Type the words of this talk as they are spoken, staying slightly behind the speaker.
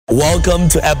Welcome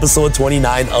to episode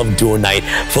 29 of Duel Night.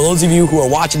 For those of you who are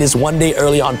watching this one day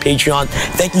early on Patreon,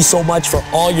 thank you so much for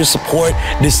all your support.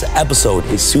 This episode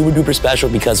is super duper special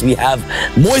because we have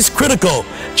Moist Critical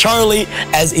Charlie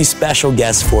as a special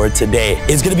guest for today.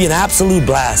 It's going to be an absolute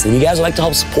blast. And if you guys would like to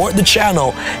help support the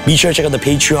channel, be sure to check out the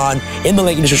Patreon in the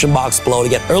link in the description box below to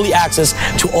get early access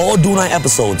to all Duel Night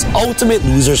episodes, Ultimate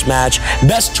Losers Match,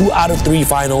 Best 2 out of 3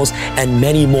 finals, and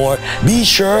many more. Be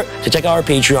sure to check out our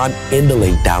Patreon in the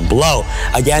link down below.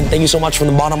 Again, thank you so much from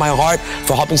the bottom of my heart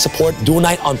for helping support Duel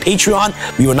Night on Patreon.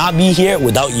 We will not be here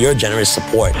without your generous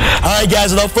support. All right,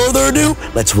 guys, without further ado,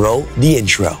 let's roll the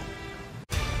intro.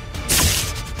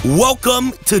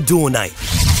 Welcome to Duel Night.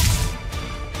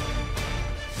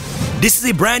 This is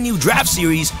a brand new draft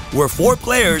series where 4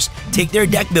 players take their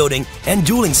deck building and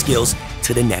dueling skills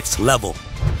to the next level.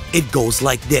 It goes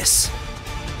like this.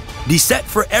 The set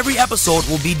for every episode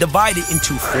will be divided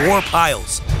into 4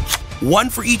 piles,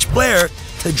 one for each player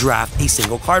to draft a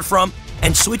single card from,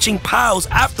 and switching piles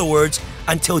afterwards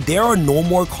until there are no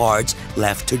more cards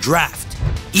left to draft.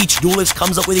 Each duelist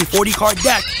comes up with a 40-card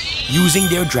deck using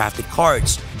their drafted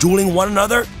cards, dueling one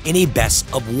another in a best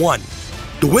of 1.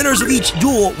 The winners of each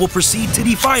duel will proceed to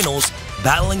the finals,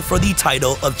 battling for the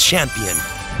title of champion.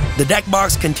 The deck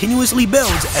box continuously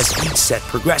builds as each set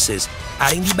progresses,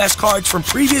 adding the best cards from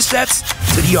previous sets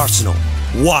to the arsenal.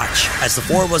 Watch as the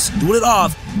 4 of us duel it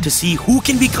off to see who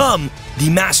can become the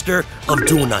master of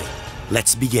Duel Night.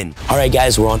 Let's begin. All right,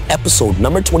 guys, we're on episode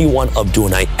number 21 of Duel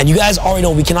Night. And you guys already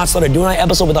know we cannot start a Duel Night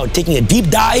episode without taking a deep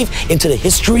dive into the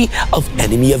history of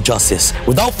Enemy of Justice.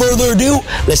 Without further ado,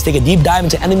 let's take a deep dive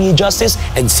into Enemy of Justice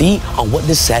and see on what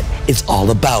this set is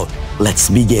all about. Let's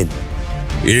begin.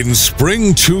 In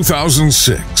spring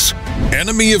 2006,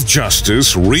 Enemy of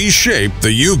Justice reshaped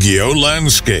the Yu-Gi-Oh!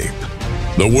 Landscape.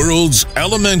 The world's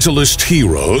elementalist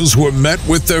heroes were met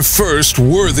with their first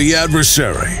worthy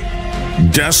adversary.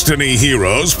 Destiny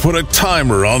heroes put a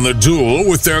timer on the duel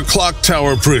with their clock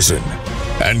tower prison,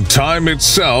 and time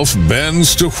itself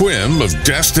bends to whim of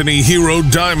Destiny hero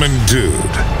Diamond Dude.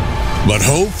 But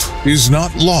hope is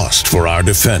not lost for our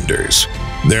defenders.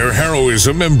 Their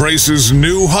heroism embraces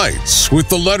new heights with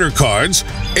the letter cards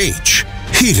H,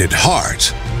 Heated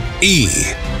Heart, E,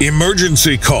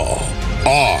 Emergency Call,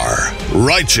 R,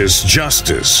 Righteous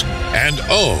Justice, and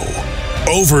O,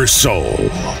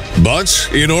 Oversoul. But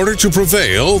in order to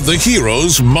prevail, the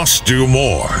heroes must do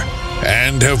more,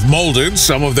 and have molded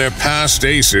some of their past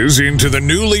aces into the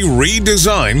newly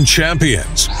redesigned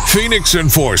champions, Phoenix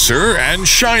Enforcer and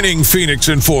Shining Phoenix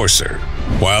Enforcer.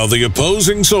 While the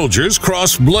opposing soldiers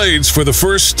cross blades for the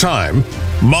first time,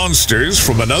 monsters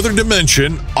from another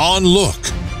dimension on look,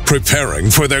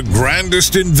 preparing for their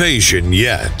grandest invasion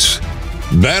yet.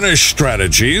 Banish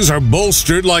strategies are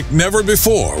bolstered like never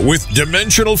before with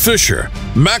Dimensional Fisher,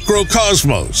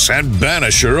 Macrocosmos, and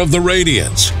Banisher of the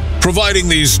Radiance, providing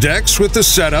these decks with the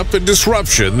setup and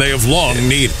disruption they have long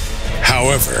needed.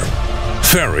 However,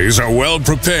 fairies are well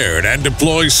prepared and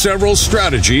deploy several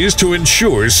strategies to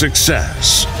ensure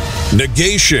success.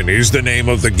 Negation is the name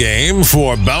of the game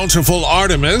for Bountiful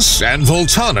Artemis and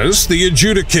Voltanus the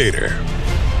Adjudicator.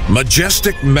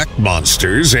 Majestic mech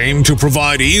monsters aim to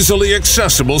provide easily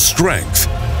accessible strength,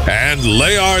 and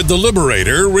Layard the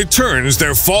Liberator returns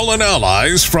their fallen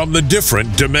allies from the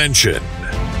different dimension.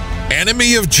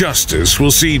 Enemy of Justice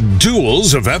will see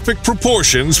duels of epic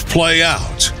proportions play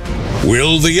out.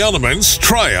 Will the elements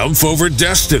triumph over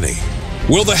destiny?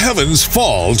 Will the heavens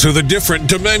fall to the different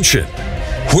dimension?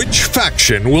 Which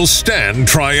faction will stand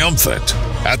triumphant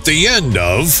at the end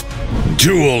of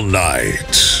Duel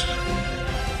Night?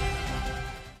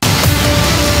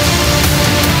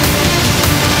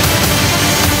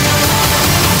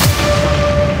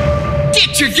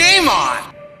 Get your game on!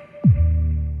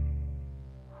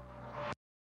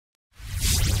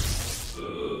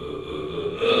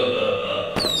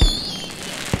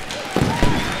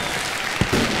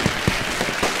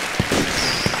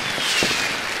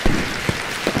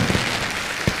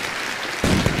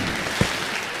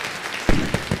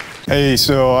 Hey,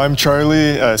 so I'm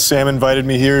Charlie. Sam invited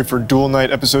me here for Duel Night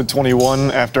episode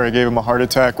 21 after I gave him a heart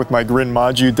attack with my Grin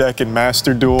Maju deck in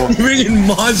Master Duel. Friggin'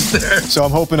 monster! So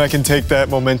I'm hoping I can take that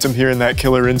momentum here and that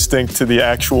killer instinct to the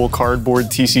actual cardboard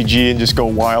TCG and just go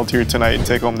wild here tonight and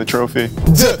take home the trophy.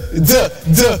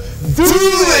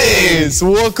 Duelists!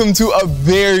 Welcome to a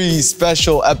very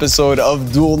special episode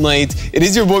of Duel Night. It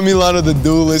is your boy Milano the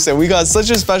Duelist, and we got such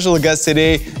a special guest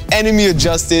today, Enemy of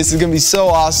Justice. It's gonna be so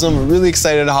awesome. We're really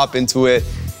excited to hop into it.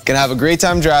 Gonna have a great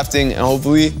time drafting and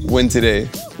hopefully win today.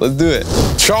 Let's do it.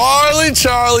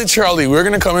 Charlie, we're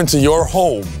gonna come into your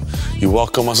home. You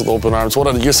welcome us with open arms.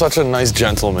 You're such a nice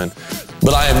gentleman.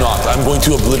 But I am not. I'm going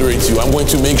to obliterate you. I'm going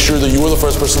to make sure that you are the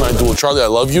first person I duel. Charlie, I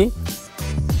love you,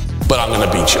 but I'm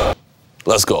gonna beat you.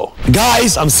 Let's go.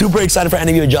 Guys, I'm super excited for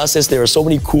Enemy of Justice. There are so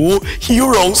many cool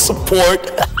hero support.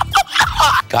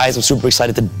 Guys, I'm super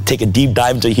excited to take a deep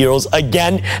dive into heroes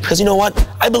again, because you know what?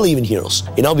 I believe in heroes.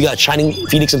 You know, we got Shining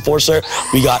Phoenix Enforcer,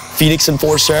 we got Phoenix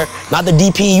Enforcer, not the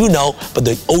DPE you know, but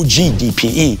the OG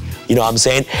DPE. You know what I'm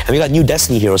saying? And we got new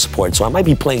Destiny hero support, so I might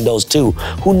be playing those too.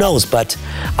 Who knows? But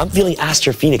I'm feeling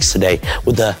Aster Phoenix today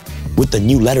with the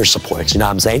new letter supports, you know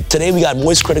what I'm saying? Today we got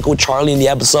Moist Critical Charlie in the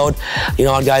episode. You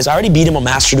know what, guys? I already beat him on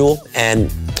Master Duel, and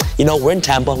you know, we're in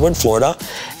Tampa, we're in Florida,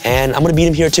 and I'm gonna beat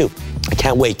him here too. I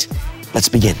can't wait. Let's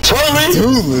begin. Charlie,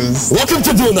 welcome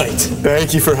to Duel Night.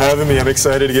 Thank you for having me. I'm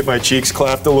excited to get my cheeks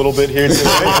clapped a little bit here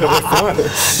today. It'll be fun.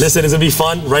 Listen, it's gonna be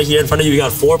fun. Right here in front of you, we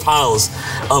got 4 piles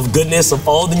of goodness of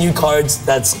all the new cards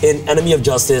that's in Enemy of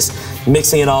Justice,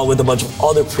 mixing it all with a bunch of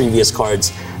other previous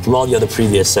cards from all the other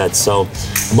previous sets. So,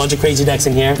 a bunch of crazy decks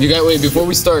in here. You guys, wait, before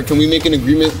we start, can we make an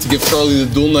agreement to give Charlie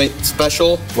the Duel Night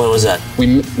special? What was that?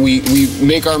 We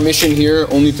make our mission here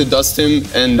only to dust him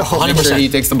and make sure he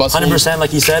takes the bus home. 100%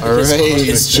 like you said, because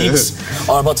his cheeks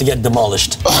are about to get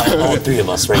demolished by all 3 of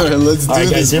us right All here. right, let's do guys,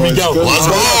 this, here we boys. go. Good Let's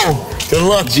luck. go. Good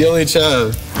luck.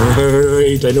 GLHF.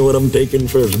 Alright, I know what I'm taking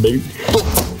first, baby.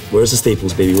 Where's the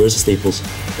staples, baby? Where's the staples?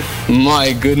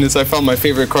 My goodness, I found my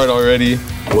favorite card already.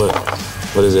 What?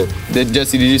 What is it?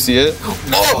 Jesse, did you see it?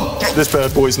 Oh! This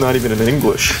bad boy's not even in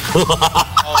English.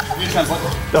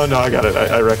 Oh no, I got it.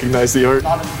 I recognize the art.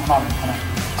 I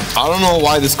don't know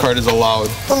why this card is allowed.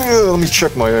 Let me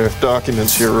check my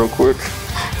documents here real quick.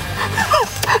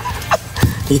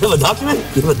 You have a document?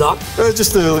 You have a doc?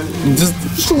 Just a little. Just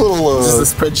a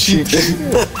spreadsheet.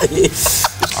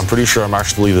 I'm pretty sure I'm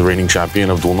actually the reigning champion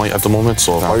of Duel Night at the moment,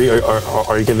 so... Are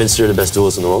you convinced you're the best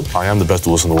duelist in the world? I am the best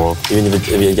duelist in the world. Even if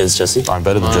against Jesse? I'm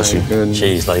better than Jesse.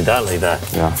 Jeez, like that.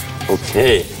 Yeah.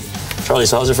 Okay. Charlie,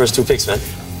 so how's your first 2 picks, man?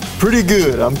 Pretty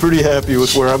good. I'm pretty happy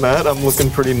with where I'm at. I'm looking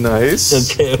pretty nice.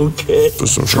 Okay.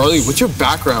 Charlie, what's your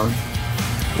background?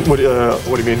 What do you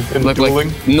mean? In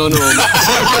dueling? No. No,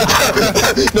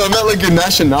 I meant like your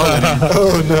nationality.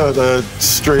 Oh no, the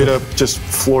straight up just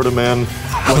Florida man.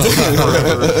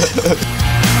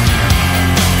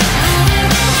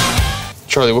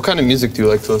 Charlie, what kind of music do you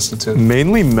like to listen to?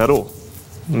 Mainly metal.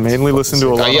 Mainly listen to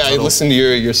a lot of Yeah, I metal. listened to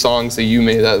your songs that you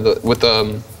made with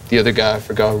the other guy. I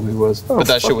forgot who he was, but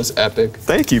that shit was epic.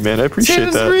 Thank you, man. I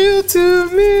appreciate that. Real to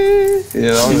me.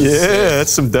 Yeah, that was sick.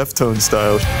 That's some Deftone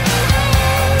style.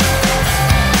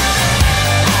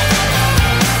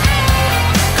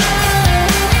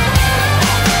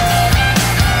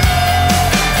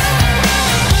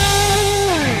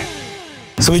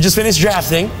 So we just finished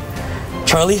drafting.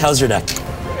 Charlie, how's your deck?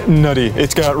 Nutty.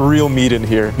 It's got real meat in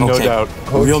here, no doubt.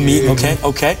 Real meat,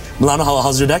 okay. Milano,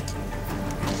 how's your deck?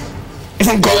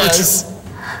 Yes.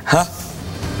 Huh?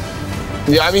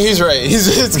 Yeah, I mean, he's right.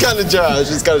 It's kind of trash.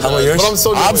 It's kind of How about trash. yours? But I'm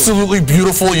so good. Absolutely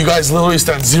beautiful. You guys literally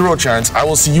stand 0 chance. I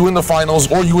will see you in the finals,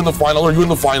 or you in the final, or you in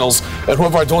the finals, and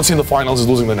whoever I don't see in the finals is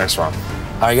losing the next round.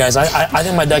 All right, guys, I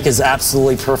think my deck is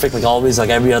absolutely perfect, like always, like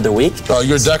every other week.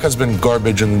 Your deck has been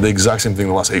garbage and the exact same thing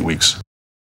the last 8 weeks.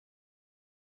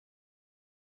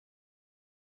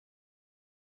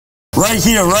 Right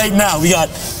here, right now, we got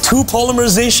 2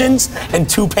 polymerizations and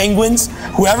 2 penguins.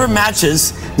 Whoever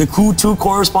matches the 2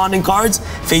 corresponding cards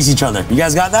face each other. You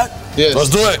guys got that? Yes. Let's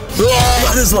do it. I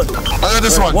got this one. I got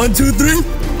this one. 1, 2, 3.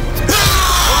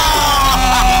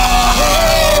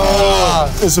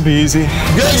 This will be easy.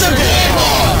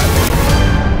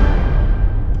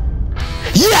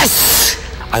 Yes!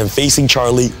 I'm facing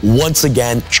Charlie once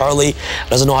again. Charlie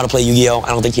doesn't know how to play Yu-Gi-Oh! I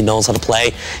don't think he knows how to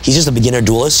play. He's just a beginner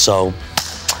duelist, so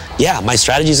yeah, my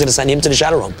strategy is gonna send him to the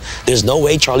Shadow Realm. There's no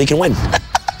way Charlie can win.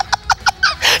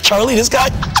 Charlie, this guy?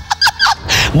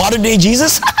 Modern day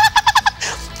Jesus?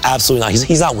 Absolutely not,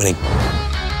 he's not winning.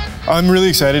 I'm really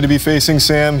excited to be facing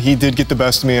Sam. He did get the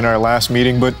best of me in our last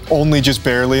meeting, but only just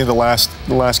barely. The last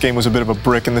game was a bit of a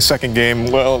brick, and the second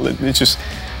game, well, it's just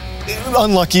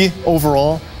unlucky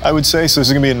overall, I would say. So this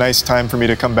is gonna be a nice time for me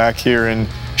to come back here and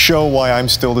show why I'm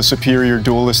still the superior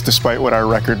duelist, despite what our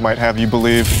record might have you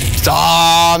believe.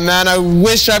 Ah, man, I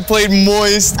wish I played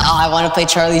Moist. Oh, I want to play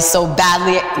Charlie so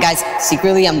badly. Guys,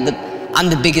 secretly, I'm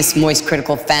the biggest Moist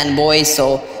Critical fanboy,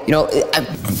 so, you know, I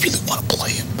really want to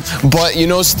play him. But, you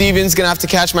know, Steven's going to have to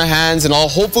catch my hands, and I'll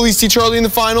hopefully see Charlie in the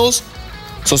finals.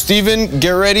 So, Steven,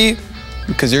 get ready,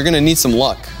 because you're going to need some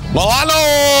luck.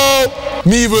 Milano!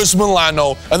 Me versus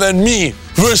Milano, and then me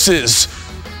versus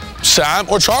Sam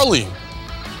or Charlie.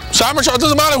 Sam or Charlie,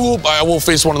 doesn't matter who, I will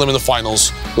face one of them in the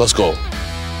finals. Let's go.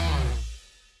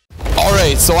 All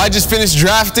right, so I just finished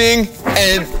drafting,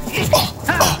 And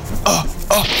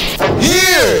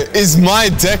here is my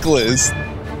deck list.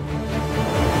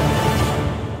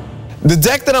 The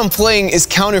deck that I'm playing is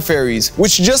Counter Fairies,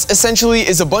 which just essentially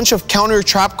is a bunch of counter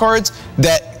trap cards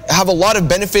that have a lot of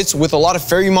benefits with a lot of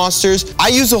fairy monsters. I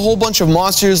use a whole bunch of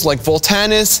monsters like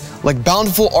Voltanis, like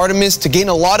Bountiful Artemis to gain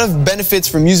a lot of benefits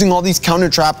from using all these counter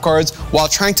trap cards while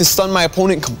trying to stun my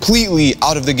opponent completely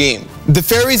out of the game. The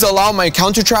fairies allow my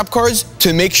counter trap cards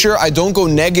to make sure I don't go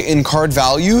neg in card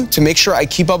value, to make sure I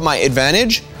keep up my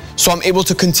advantage. So I'm able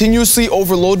to continuously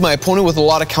overload my opponent with a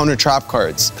lot of counter trap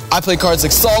cards. I play cards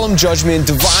like Solemn Judgment,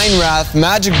 Divine Wrath,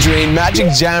 Magic Drain,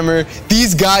 Magic Jammer.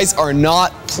 These guys are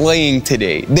not playing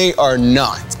today. They are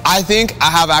not. I think I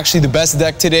have actually the best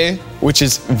deck today, which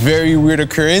is a very weird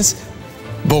occurrence,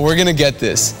 but we're gonna get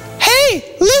this.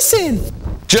 Hey, listen!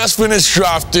 Just finished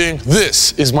drafting.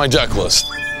 This is my deck list.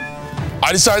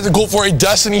 I decided to go for a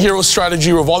Destiny Hero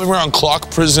strategy revolving around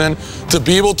Clock Prison to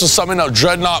be able to summon a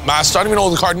Dreadnought Master. I don't even know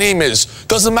what the card name is.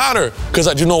 Doesn't matter, because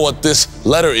I do know what this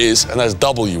letter is, and that's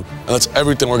W, and that's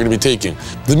everything we're going to be taking.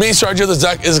 The main strategy of this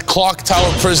deck is Clock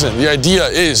Tower Prison. The idea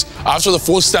is, after the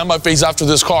full standby phase after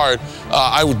this card,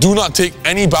 I do not take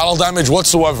any battle damage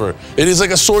whatsoever. It is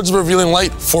like a Swords of Revealing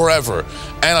Light forever.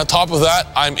 And on top of that,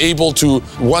 I'm able to,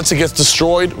 once it gets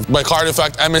destroyed by card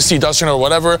effect, MST, Dustin, or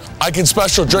whatever, I can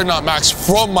special Dreadnought Max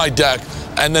from my deck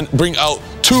and then bring out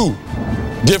 2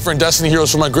 different Destiny Heroes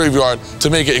from my graveyard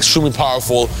to make it extremely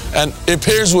powerful. And it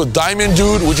pairs with Diamond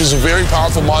Dude, which is a very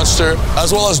powerful monster,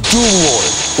 as well as Doom Lord,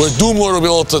 where Doom Lord will be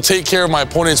able to take care of my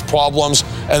opponent's problems,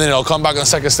 and then it'll come back on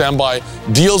second standby,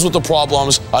 deals with the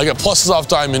problems. I get pluses off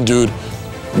Diamond Dude.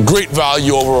 Great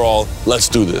value overall. Let's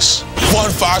do this. Fun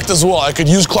fact as well, I could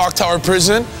use Clock Tower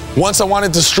Prison. Once I want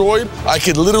it destroyed, I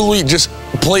could literally just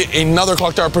play another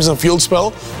Clock Tower Prison field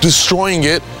spell, destroying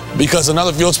it because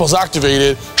another field spell is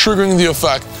activated, triggering the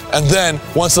effect, and then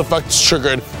once the effect is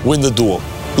triggered, win the duel.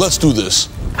 Let's do this.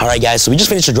 All right, guys, so we just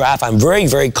finished the draft. I'm very,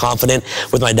 very confident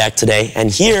with my deck today, and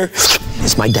here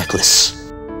is my deck list.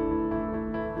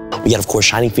 We got, of course,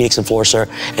 Shining Phoenix Enforcer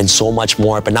and so much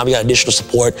more. But now we got additional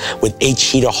support with H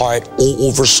Heater Heart, O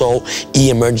Oversoul, E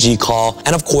Emergency Call,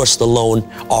 and of course the lone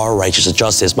R Righteous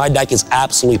Justice. My deck is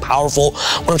absolutely powerful.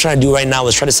 What I'm trying to do right now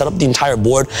is try to set up the entire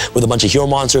board with a bunch of hero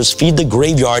monsters, feed the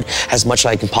graveyard as much as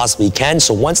I can possibly can.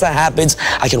 So once that happens,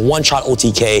 I can one-shot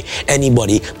OTK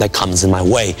anybody that comes in my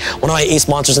way. One of my ace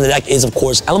monsters in the deck is, of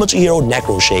course, Elemental Hero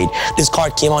Necro Shade. This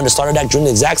card came out in the starter deck during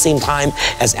the exact same time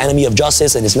as Enemy of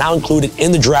Justice and is now included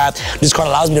in the draft. This card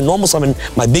allows me to normal summon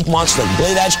my big monsters like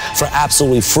Blade Edge for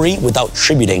absolutely free without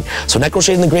tributing. So Necro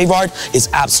Shade in the graveyard is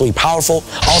absolutely powerful.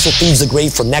 Also feeds the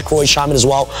grave for Necroid Shaman as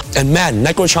well. And man,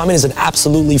 Necroid Shaman is an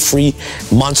absolutely free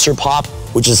monster pop,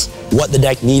 which is what the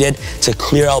deck needed to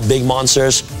clear out big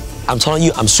monsters. I'm telling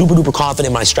you, I'm super duper confident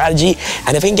in my strategy.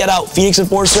 And if I can get out Phoenix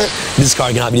Enforcer, this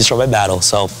card cannot be destroyed by battle.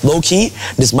 So low key,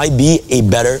 this might be a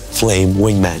better Flame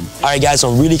Wingman. All right, guys,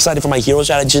 so I'm really excited for my hero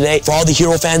strategy today. For all the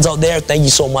hero fans out there, thank you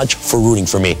so much for rooting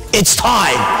for me. It's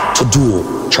time to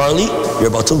duel. Charlie, you're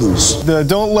about to lose.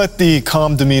 Don't let the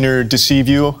calm demeanor deceive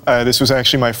you. This was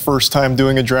actually my first time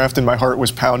doing a draft and my heart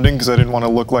was pounding because I didn't want to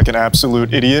look like an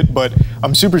absolute idiot, but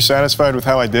I'm super satisfied with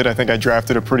how I did. I think I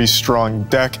drafted a pretty strong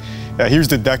deck. Here's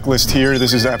the deck list here.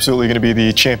 This is absolutely going to be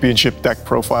the championship deck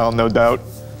profile, no doubt.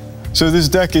 So this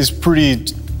deck is pretty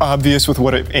obvious with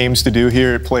what it aims to do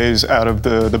here. It plays out of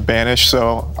the Banish,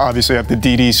 so obviously I have the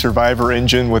DD Survivor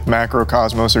engine with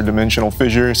Macrocosmos or Dimensional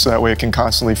Fissure, so that way it can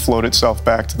constantly float itself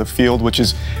back to the field, which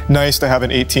is nice to have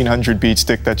an 1800 beat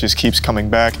stick that just keeps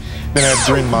coming back. Then I have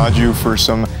Drin Maju for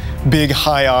some big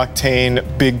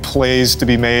high-octane, big plays to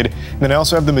be made. And then I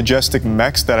also have the Majestic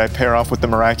Mechs that I pair off with the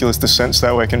Miraculous Descent, so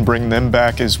that way I can bring them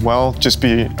back as well. Just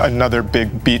be another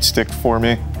big beat stick for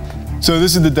me. So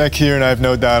this is the deck here, and I have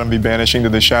no doubt I'm going to be banishing to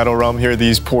the Shadow Realm here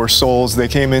these poor souls. They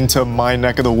came into my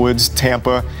neck of the woods,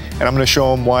 Tampa, and I'm going to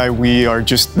show them why we are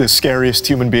just the scariest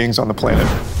human beings on the planet.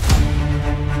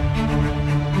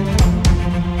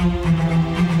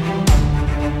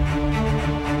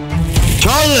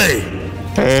 Charlie!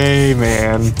 Hey,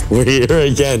 man. We're here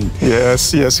again.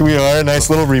 Yes, yes, we are. Nice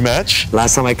little rematch.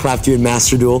 Last time I clapped you in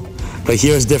Master Duel, but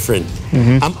here's different.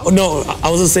 No, I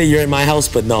was gonna say you're in my house,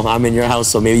 but no, I'm in your house,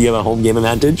 so maybe you have a home game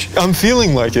advantage. I'm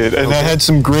feeling like it, and I had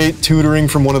some great tutoring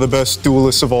from one of the best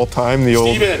duelists of all time, the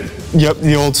old Steven. Yep,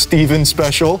 the old Steven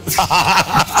special.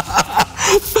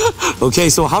 Okay,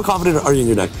 so how confident are you in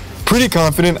your deck? Pretty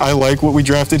confident. I like what we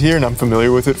drafted here, and I'm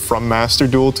familiar with it from Master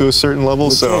Duel to a certain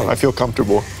level, so I feel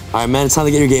comfortable. All right, man, it's time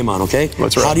to get your game on, okay?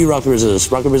 Let's rock. How do you rock, paper, scissors?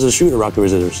 Rock, paper, scissors, shoot, or rock, paper,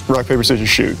 scissors? Rock, paper, scissors,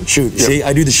 shoot. Shoot. Yep. See,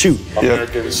 I do the shoot. Yep.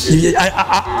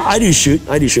 I do shoot.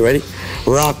 I do shoot. Ready?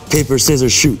 Rock, paper,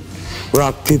 scissors, shoot.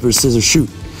 Rock, paper, scissors, shoot.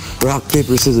 Rock,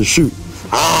 paper, scissors, shoot.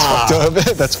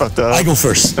 That's fucked up. I go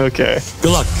first. Okay.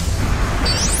 Good luck.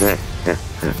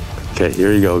 Okay,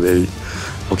 here you go, baby.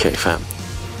 Okay, fam.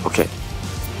 Okay.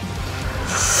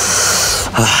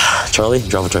 Charlie,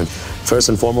 draw a turn. First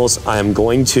and foremost, I am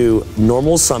going to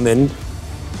normal summon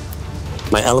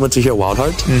my Elemental Hero Wild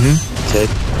Heart. Okay,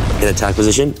 in attack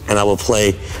position, and I will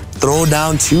play throw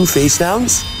down 2 face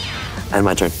downs, and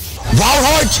my turn. Wild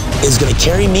Heart is gonna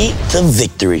carry me to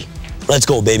victory. Let's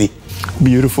go, baby.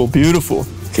 Beautiful, beautiful.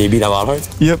 Can you beat that Wild Heart?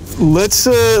 Yep.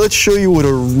 Let's show you what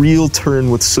a real turn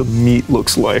with some meat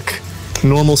looks like.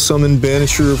 Normal summon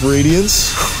Banisher of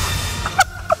Radiance.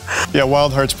 Yeah,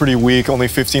 Wild Heart's pretty weak, only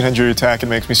 1500 attack, and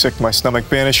makes me sick to my stomach.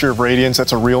 Banisher of Radiance,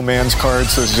 that's a real man's card,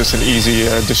 so it's just an easy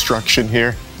destruction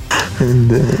here.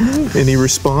 And any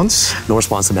response? No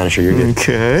response to Banisher, you're good.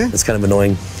 Okay. That's kind of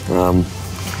annoying.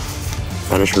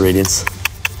 Banisher Radiance.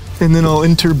 And then I'll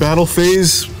enter battle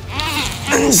phase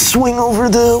and swing over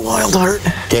the Wild Heart.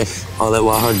 Okay, I'll let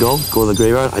Wild Heart go to the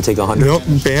graveyard. I take 100. Nope,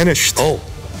 banished. Oh.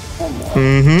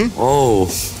 Oh.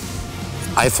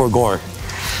 I forgore.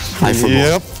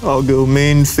 Yep, I'll go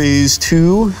main phase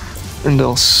 2, and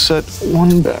I'll set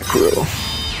 1 back row.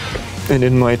 And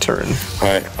in my turn.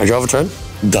 All right, I draw a turn.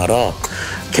 Da-da.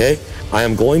 Okay, I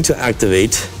am going to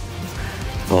activate.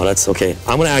 Oh, that's okay.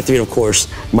 I'm going to activate, of course,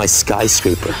 my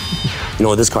Skyscraper. You know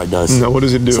what this card does? No, what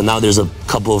does it do? So now there's a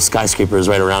couple of skyscrapers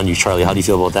right around you, Charlie. How do you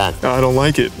feel about that? I don't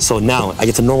like it. So now I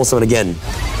get to normal summon again.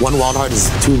 1 Wild Heart is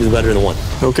 2 is better than 1.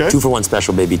 Okay. 2 for 1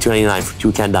 special, baby. 299 for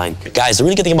 2 can dine. Guys, the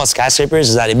really good thing about Skyscrapers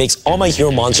is that it makes all my hero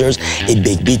monsters a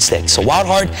big beat stick. So Wild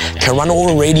Heart can run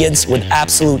over Radiance with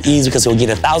absolute ease because it will get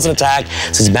 1000 attack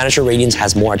since Banisher Radiance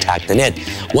has more attack than it.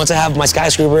 Once I have my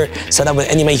Skyscraper set up with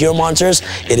any of my hero monsters,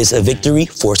 it is a victory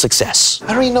for success.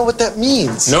 I don't even know what that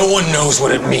means. No one knows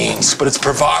what it means, but it's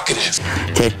provocative.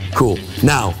 Okay, cool.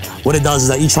 Now, what it does is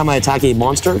that each time I attack a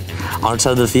monster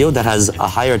outside of the field that has a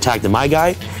higher attack than my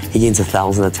guy, he gains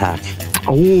 1000 attack.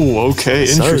 Oh, okay.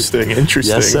 Yes, interesting, sir.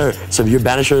 interesting. Yes, sir. So if you're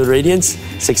Banisher of the Radiance,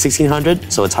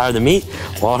 1600, so it's higher than me,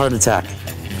 Wild Heart attack.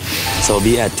 So it'll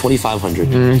be at 2500.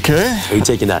 Okay. Are you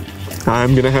taking that?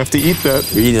 I'm gonna have to eat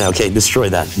that. You're eating that. Okay, destroy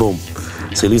that. Boom.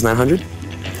 So you lose 900?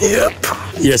 Yep.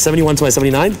 You're at 71 to my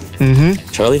 79?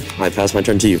 Charlie, I pass my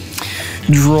turn to you.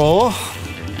 Draw.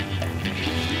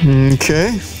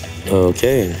 Okay.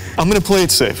 Okay. I'm gonna play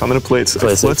it safe. Play it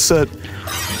safe. Let's set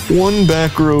 1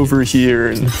 back row over here,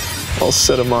 and I'll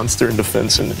set a monster in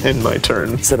defense in my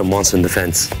turn. Set a monster in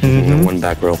defense. 1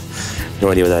 back row.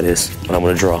 No idea what that is, but I'm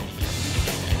gonna draw.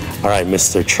 All right,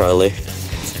 Mr. Charlie.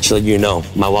 Just to let you know,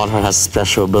 my Wild Heart has a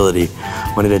special ability.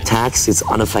 When it attacks, it's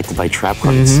unaffected by trap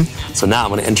cards. So now I'm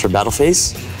gonna enter battle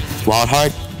phase. Wild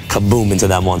Heart, kaboom into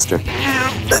that monster.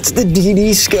 That's the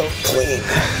DD Scout Plane.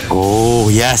 Oh,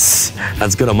 yes.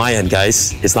 That's good on my end,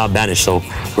 guys. It's not banished, so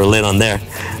we're lit on there.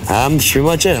 Pretty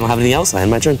much it. I don't have anything else. I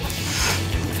end my turn.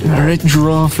 All right,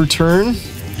 draw for turn.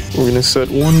 We're gonna set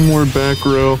 1 more back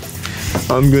row.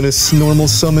 I'm gonna normal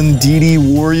summon DD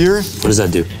Warrior. What does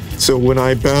that do? So when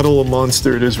I battle a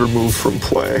monster, it is removed from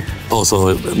play. Oh,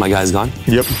 so my guy's gone?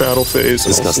 Yep, battle phase. I'll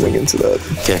Disgusting. swing into that.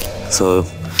 Okay, so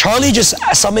Charlie just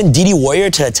summoned DD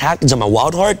Warrior to attack into my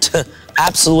Wild Heart.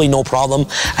 Absolutely no problem.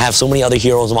 I have so many other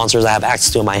heroes, monsters I have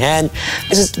access to in my hand.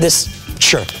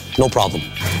 Sure, no problem.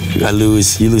 You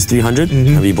lose 300,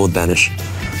 and we both banish.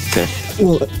 Okay.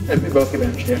 Well, And we both get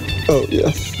banished, yeah. oh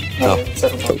yeah.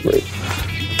 Oh, great.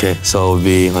 Okay, so it would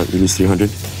be, you lose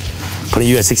 300. Putting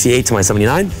you at 68 to my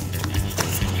 79.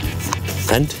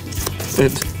 End.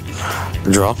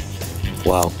 Draw.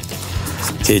 Wow.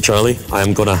 Okay, Charlie,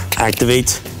 I'm gonna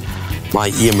activate my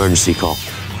emergency call.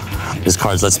 This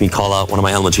card lets me call out one of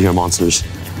my elemental hero monsters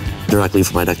directly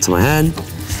from my deck to my hand.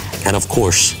 And of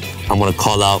course, I'm gonna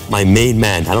call out my main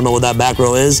man. I don't know what that back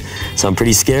row is, so I'm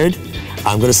pretty scared.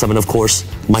 I'm gonna summon, of course,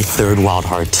 my 3rd Wild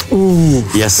Heart. Ooh,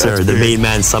 yes, sir. The big. main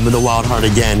man, summon the Wild Heart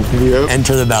again. Yep.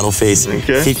 Enter the battle phase.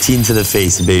 Okay. 15 to the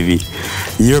face, baby.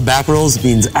 Your back rolls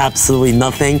means absolutely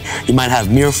nothing. You might have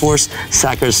Mirror Force,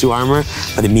 Sacker, Sue Armor,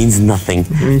 but it means nothing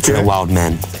to the Wild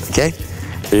Man. Okay?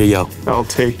 There you go. I'll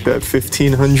take that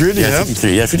 1500. Yeah,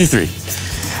 53. Yeah, 53.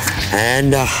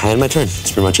 And I end my turn.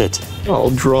 That's pretty much it. I'll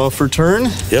draw for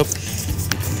turn. Yep.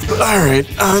 All right,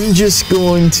 I'm just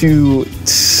going to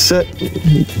set.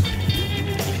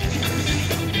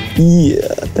 Yeah,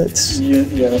 that's.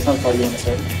 Yeah, that's not how you want to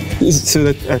start. So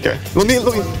that okay. Let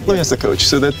me ask the coach.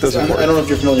 So that doesn't work. I don't know if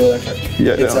you're familiar with that card.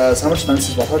 Yeah, It's no. so how much defense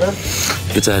does Wild Heart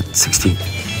have? It's at 16.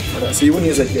 Okay, so you wouldn't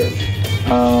use it here.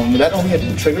 That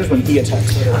only triggers when he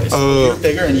attacks later. So if you're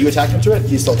bigger and you attack into it,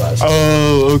 he still dies.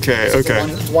 Oh, okay, So okay.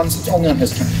 it's only on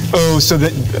his turn. Oh, so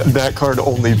that card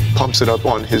only pumps it up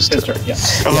on his turn. Yeah.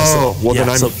 Oh, well Yeah,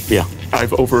 then yeah.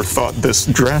 I've overthought this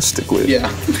drastically. Yeah.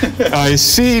 I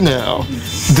see now.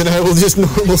 Then I will just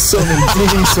normal summon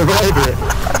DD Survivor.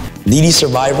 DD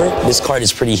Survivor, this card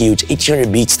is pretty huge.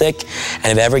 1800 beat stick,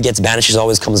 and if it ever gets banished, it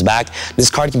always comes back. This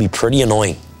card can be pretty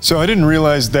annoying. So I didn't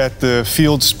realize that the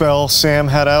field spell Sam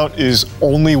had out is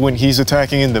only when he's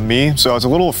attacking into me. So I was a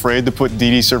little afraid to put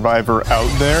DD Survivor out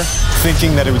there,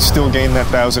 thinking that it would still gain that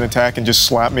 1000 attack and just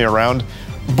slap me around.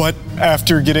 But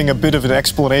after getting a bit of an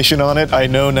explanation on it, I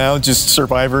know now just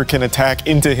Survivor can attack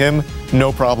into him,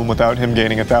 no problem without him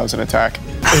gaining 1000 attack.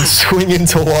 And swing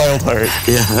into Wildheart.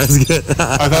 Yeah, that's good.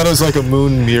 I thought it was like a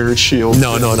moon mirror shield.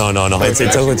 No. It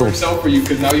actually works out for you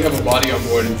because now you have a body on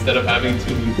board instead of having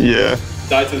to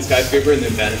die to the skyscraper and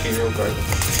then banishing your own card.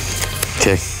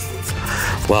 Okay.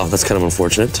 Wow, that's kind of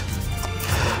unfortunate.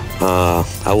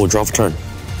 I will draw for turn.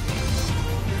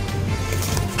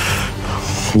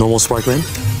 Normal Sparkman.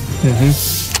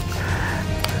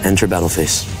 Enter battle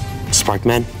phase.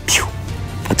 Sparkman, pew,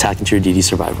 attack into your DD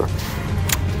Survivor.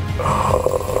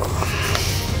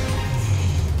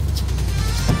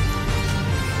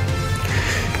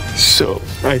 So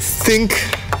I think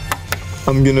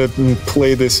I'm gonna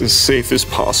play this as safe as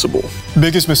possible.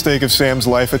 Biggest mistake of Sam's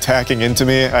life attacking into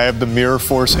me. I have the Mirror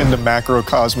Force into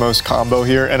Macrocosmos combo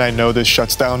here, and I know this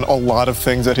shuts down a lot of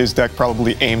things that his deck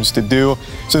probably aims to do.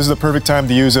 So this is the perfect time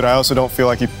to use it. I also don't feel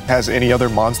like he has any other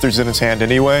monsters in his hand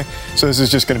anyway, so this is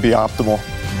just gonna be optimal.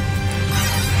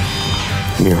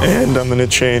 Mirror. And I'm gonna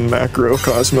chain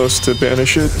Macrocosmos to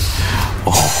banish it.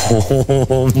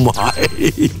 Oh my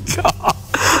god.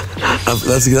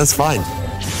 That's fine.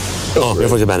 Oh,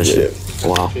 therefore to banish it.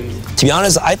 Wow. To be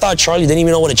honest, I thought Charlie didn't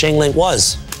even know what a chain link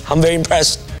was. I'm very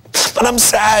impressed, but I'm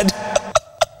sad.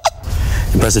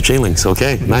 Impressive chain links,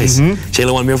 okay, nice. Chain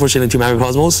link 1 Mirror Force, chain link 2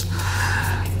 Macrocosmos.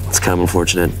 It's kind of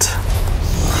unfortunate.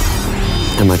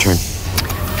 And my turn.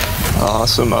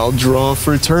 Awesome, I'll draw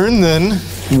for turn then.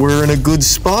 We're in a good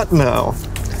spot now.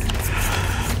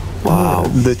 Wow.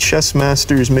 The chess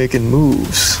master's making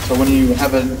moves. So when you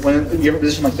have a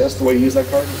position like this, the way you use that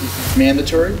card is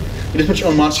mandatory. You just put your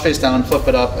own monster face down, flip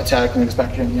it up, attack, and then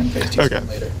expect your end phase to summon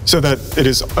later. So that it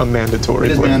is a mandatory.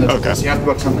 It is mandatory. So you have to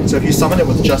book something. So if you summon it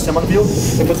with just him on the field,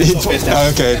 it puts itself face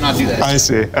down. Okay. You cannot do that. I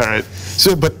see. All right.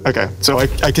 So, so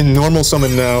I can normal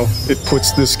summon now. It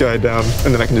puts this guy down,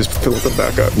 and then I can just fill them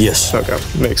back up. Yes. Okay.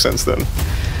 Makes sense then.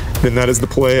 Then that is the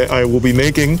play I will be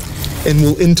making, and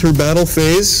we'll enter battle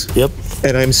phase. Yep.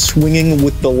 And I'm swinging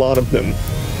with the lot of them.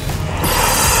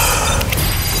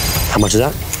 How much is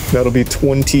that? That'll be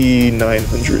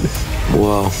 2,900.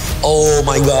 Wow. Oh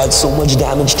my god, so much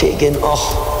damage taken.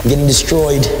 Oh, I'm getting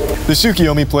destroyed. The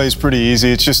Tsukiyomi play is pretty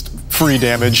easy. It's just free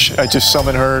damage. I just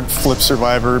summon her, flip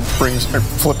Survivor,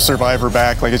 flip Survivor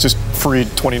back. Like, it's just free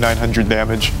 2,900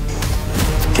 damage.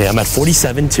 Okay, I'm at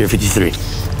 47 to 53.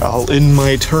 I'll end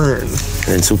my turn.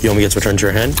 And Tsukiyomi gets returned to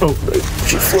your hand. Oh,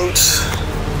 she floats.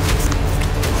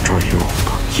 Draw a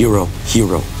hero.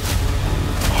 Hero.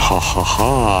 Ha ha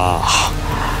ha.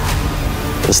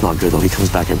 That's not good though. He comes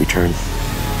back every turn.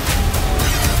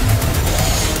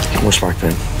 More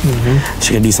Sparkman. So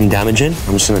you're gonna do some damage in.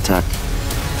 I'm just gonna attack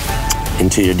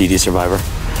into your DD Survivor.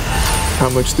 How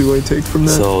much do I take from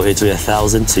that? So it's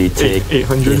 1,000. So you take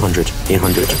 800.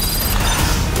 800.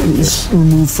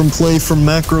 Remove from play from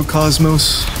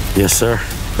Macrocosmos, Yes, sir.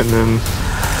 and then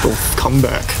they'll come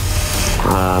back.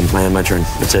 My turn.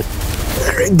 That's it.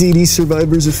 All right, DD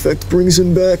Survivor's effect brings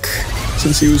him back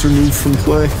since he was removed from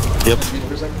play. Yep.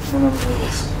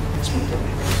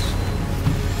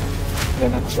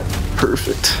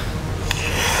 Perfect.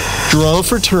 Draw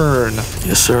for turn.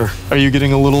 Yes, sir. Are you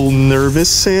getting a little nervous,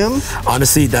 Sam?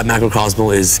 Honestly, that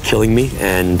Macrocosmo is killing me,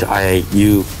 and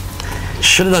you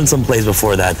should have done some plays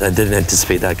before that. I didn't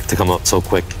anticipate that to come up so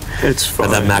quick. It's fine.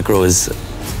 But that macro is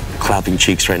clapping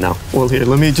cheeks right now. Well, here,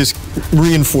 let me just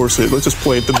reinforce it. Let's just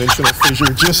play a dimensional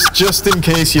fissure, just in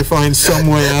case you find some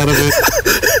way out of it.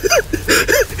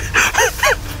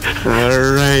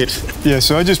 All right. Yeah,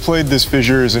 so I just played this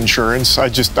fissure as insurance. I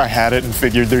had it and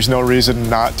figured there's no reason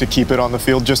not to keep it on the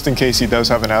field, just in case he does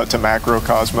have an out to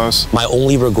Macrocosmos. My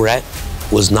only regret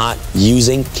was not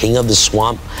using King of the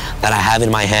Swamp that I have in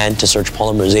my hand to search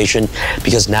polymerization,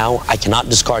 because now I cannot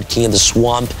discard King of the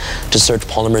Swamp to search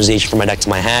polymerization from my deck to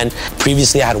my hand.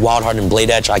 Previously I had Wild Heart and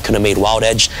Blade Edge. I could have made Wild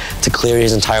Edge to clear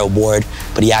his entire board,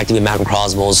 but he activated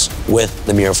Macrocosmos with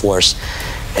the Mirror Force.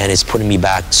 and it's putting me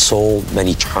back so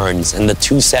many turns. And the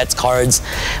 2 sets cards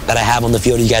that I have on the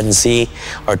field, you guys can see,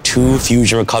 are 2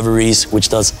 fusion recoveries, which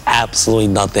does absolutely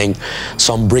nothing.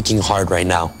 So I'm bricking hard right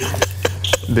now.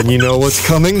 Then you know what's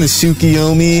coming. The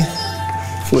Tsukiyomi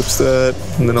flips that,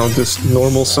 and then I'll just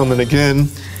normal summon again.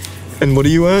 And what are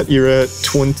you at? You're at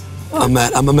 20. I'm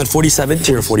at 47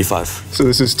 to your 45. So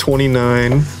this is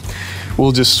 29.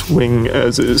 We'll just swing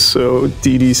as is. So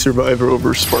DD Survivor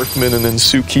over Sparkman, and then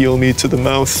Tsukiyomi to the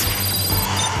mouth.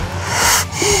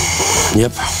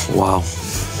 Yep. Wow.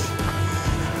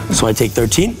 So I take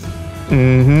 13?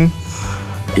 Mm-hmm.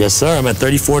 Yes, sir. I'm at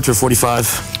 34 to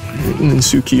 45. And then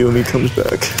Tsukiyomi comes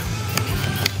back.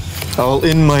 I'll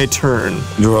end my turn.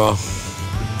 Draw.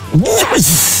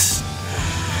 Yes!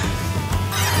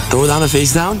 Throw down a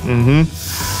face down?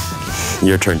 Mm-hmm.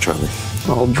 Your turn, Charlie.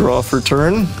 I'll draw for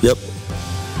turn. Yep.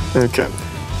 Okay.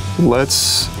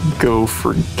 Let's go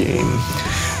for game.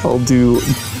 I'll do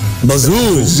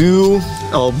Bazoo.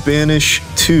 I'll banish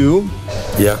 2.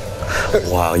 Yeah.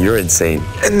 Wow, you're insane.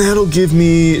 And that'll give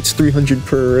me, it's 300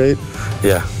 per, right?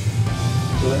 Yeah.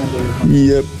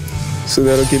 Yep. So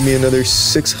that'll give me another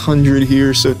 600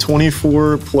 here. So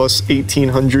 24 plus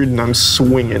 1800, and I'm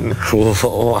swinging.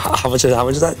 How much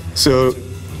is that? So,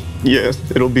 yeah,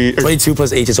 it'll be 22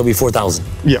 plus 18, so it'll be 4,000.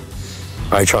 Yeah.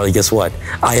 All right, Charlie, guess what?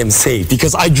 I am safe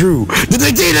because I drew the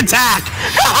negate attack.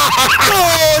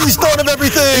 Oh, he's thought of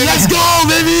everything. Let's go,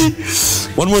 baby.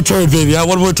 One more turn, baby.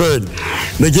 One more turn.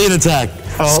 Negate attack.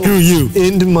 Screw you.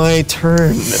 End my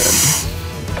turn then.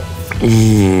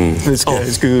 This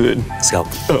guy's good. Scout.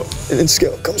 Oh, and then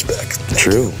Scout comes back.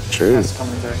 True.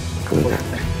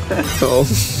 Oh.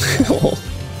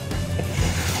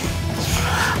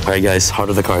 All right, guys, heart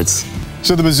of the cards.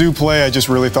 So the Bazoo play, I just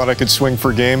really thought I could swing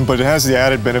for game, but it has the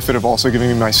added benefit of also giving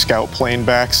me my Scout plane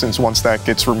back, since once that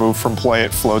gets removed from play,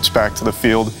 it floats back to the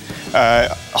field.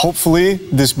 Hopefully,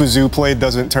 this Bazoo play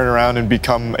doesn't turn around and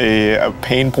become a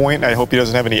pain point. I hope he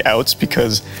doesn't have any outs,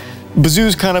 because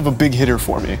Bazoo's kind of a big hitter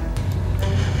for me.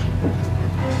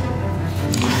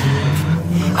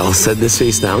 I'll set this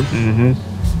face down. Mm-hmm.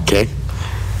 Okay.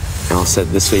 And I'll set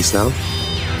this face down.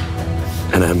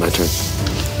 And I have my turn.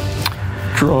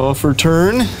 Draw for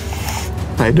turn.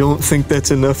 I don't think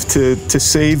that's enough to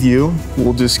save you.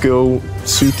 We'll just go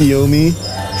Tsukiyomi.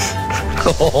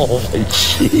 Oh my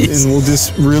jeez. And we'll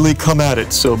just really come at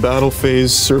it. So battle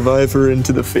phase, Survivor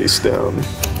into the face down.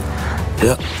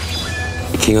 Yep.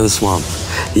 King of the Swamp.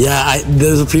 Yeah,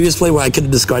 there's a previous play where I could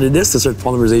have discarded this to search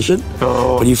polymerization,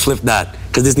 but you flipped that.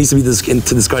 Because this needs to be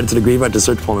to discard it to the graveyard to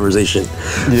search polymerization.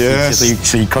 Yes.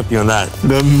 So you cooked me on that.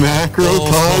 The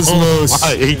Macrocosmos.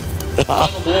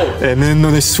 Oh, and then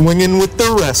they're swinging with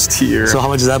the rest here. So how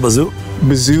much is that, Bazoo?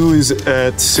 Bazoo is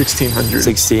at 1,600.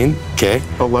 16, okay.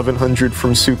 1,100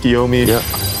 from Tsukiyomi. Yeah.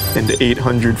 And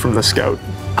 800 from the Scout.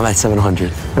 I'm at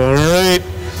 700. All right.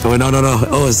 Oh, no.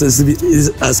 Oh,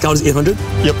 Scout is 800?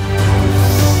 Yep.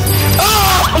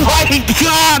 Oh my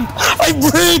God! I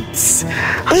bricked!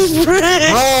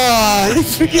 Ah,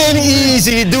 it's freaking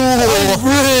easy, dude. I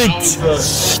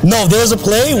bricked! No, there's a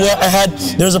play where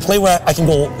I can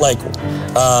go like,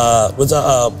 what's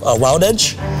a Wild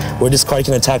Edge, where this card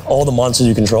can attack all the monsters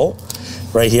you control.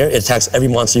 Right here, it attacks every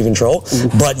monster you control,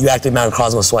 but you activate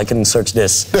Macrocosmos, so I can search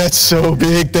this. That's so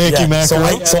big, thank you,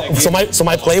 Macro. So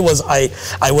my play was I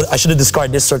should have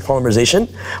discarded this search polymerization,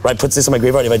 right? Puts this in my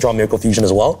graveyard if I draw Miracle Fusion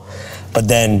as well. But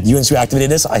then UNC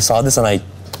activated this, I saw this and I.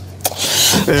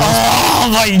 Oh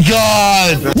my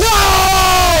God!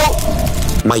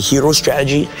 No! My hero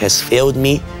strategy has failed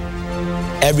me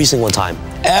every single time.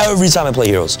 Every time I play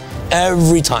heroes.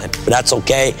 Every time, but that's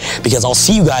okay, because I'll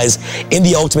see you guys in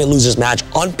the Ultimate Losers match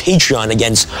on Patreon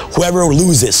against whoever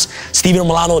loses. Steven or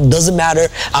Milano, doesn't matter.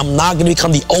 I'm not gonna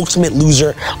become the Ultimate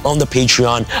Loser on the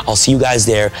Patreon. I'll see you guys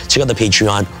there. Check out the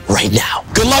Patreon right now.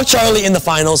 Good luck, Charlie, in the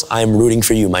finals. I am rooting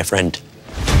for you, my friend.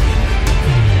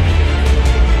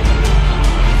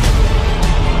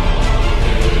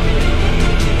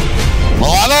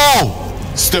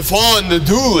 Milano! Stefan, the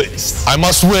duelist. I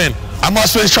must win. I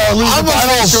must face Charlie. I'm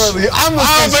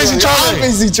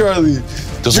facing Charlie.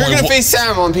 You're gonna face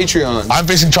Sam on Patreon. I'm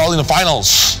facing Charlie in the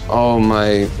finals. Oh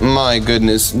my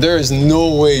goodness. There is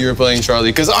no way you're playing Charlie,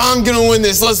 because I'm gonna win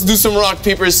this. Let's do some rock,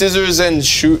 paper, scissors, and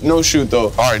shoot. No shoot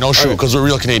though. All right, no shoot, because we're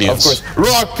real Canadians. Of course.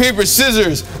 Rock, paper,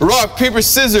 scissors. Rock, paper,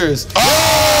 scissors.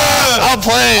 Ah! I'm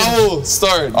playing. I will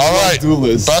start. All right.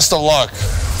 Duelist. Best of luck.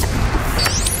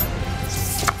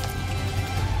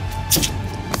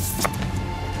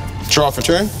 Draw for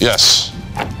turn? Yes.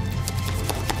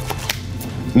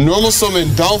 Normal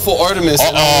summon, Downfall Artemis.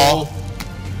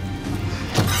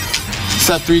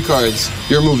 Set 3 cards.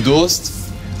 Your move,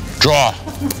 Duelist. Draw.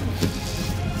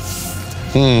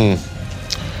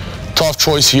 Tough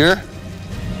choice here.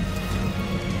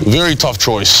 Very tough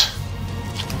choice.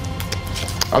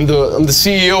 I'm the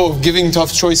CEO of giving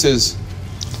tough choices.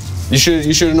 You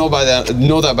should know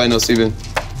that by now, Steven.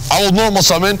 I will normal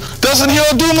summon Destiny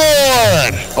Hero Duel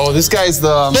Lord! Oh, this guy's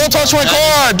the... Don't touch my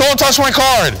card! Don't touch my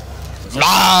card!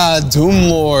 Doom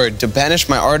Lord. To banish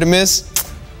my Artemis,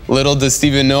 little does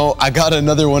Steven know, I got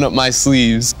another one up my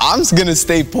sleeves. I'm gonna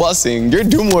stay plussing. Your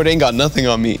Doom Lord ain't got nothing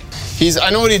on me.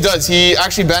 I know what he does. He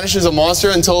actually banishes a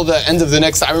monster until the end of the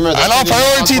next... I remember that. I know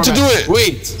priority to do it.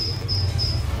 Wait.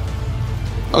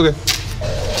 Okay.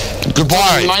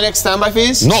 Goodbye. My next standby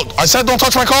phase? No, I said don't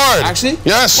touch my card. Actually?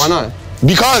 Yes. Why not?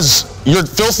 Because you're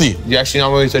filthy. You actually not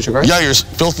willing to touch your card? Yeah, you're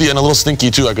filthy and a little stinky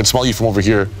too. I could smell you from over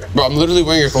here. Bro, I'm literally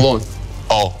wearing your cologne.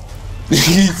 Oh.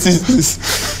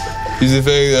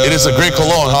 It is a great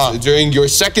cologne, huh? During your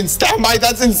second standby,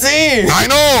 that's insane! I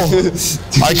know!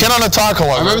 I cannot attack,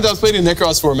 however. I remember that was played in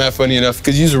Necros format, funny enough,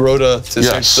 because you use Rhoda to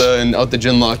search and out the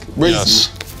gin lock. Yes.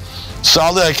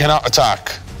 Sadly, I cannot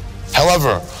attack.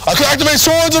 However, I can activate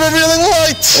Swords of Revealing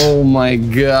Light! Oh my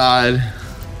god.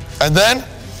 And then,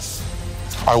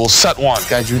 I will set one. This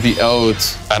guy drew the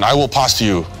out. And I will pass to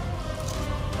you.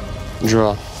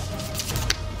 Draw.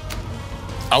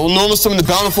 I will normal summon the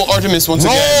Bountiful Artemis once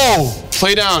again. No!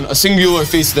 Play down a singular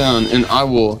face down, and I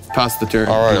will pass the turn.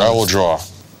 All right, I will draw.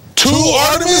 Two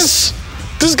Artemis?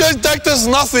 This guy's deck does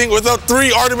nothing without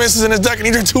 3 Artemises in his deck, and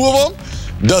he drew 2 of them?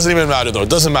 Doesn't even matter though, it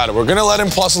doesn't matter. We're gonna let him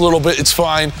plus a little bit, it's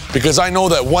fine, because I know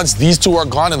that once these 2 are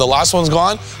gone and the last one's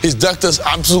gone, his deck does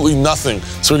absolutely nothing.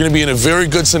 So we're gonna be in a very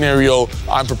good scenario.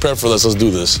 I'm prepared for this, let's do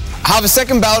this. I have a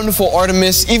second Bountiful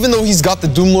Artemis. Even though he's got the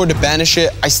Doom Lord to banish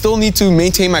it, I still need to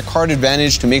maintain my card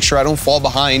advantage to make sure I don't fall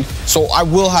behind. So I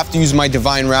will have to use my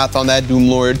Divine Wrath on that Doom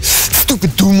Lord.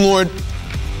 Stupid Doom Lord.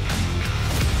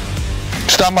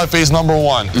 Standby phase number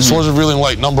 1. Swords of Revealing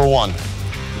Light, number 1.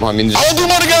 Well, I mean, I'll do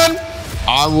it again!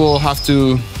 I will have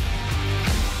to.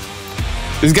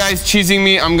 This guy's cheesing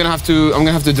me. I'm gonna have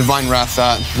to Divine Wrath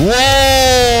that. Whoa!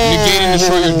 Negate and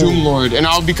destroy your Doom Lord. And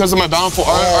because of my Bountiful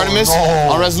Artemis,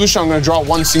 on resolution, I'm gonna draw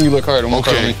 1 singular card.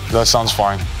 Okay, that sounds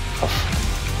fine.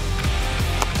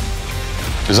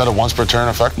 Is that a once per turn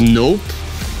effect? Nope.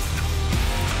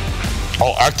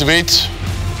 Oh, activate.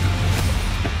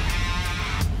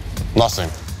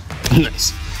 Nothing.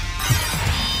 Nice.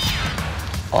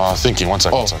 Thinking, one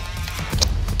second.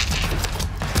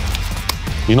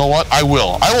 You know what? I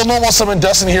will normal summon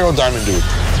Destiny Hero Diamond Dude.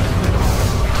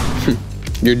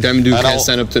 Your Diamond Dude can't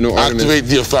stand up to no Artemis. Activate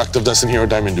the effect of Destiny Hero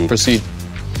Diamond Dude. Proceed.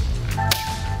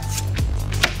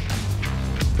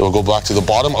 It will go back to the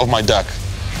bottom of my deck.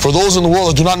 For those in the world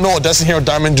that do not know what Destiny Hero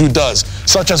Diamond Dude does,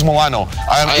 such as Milano,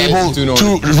 I am able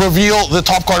to reveal the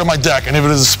top card of my deck, and if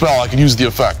it is a spell, I can use the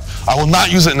effect. I will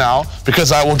not use it now,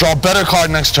 because I will draw a better card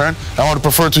next turn, and I would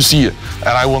prefer to see it. And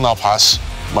I will now pass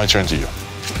my turn to you.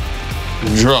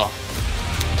 Draw.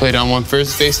 Play down 1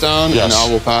 first, face down, and I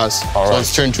will pass. All right. So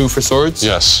it's turn 2 for Swords?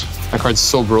 Yes. That card's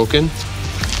so broken.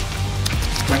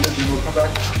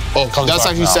 Oh, that's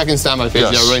actually second standby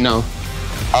phase, yeah, right now.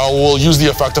 I will use the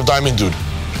effect of Diamond Dude.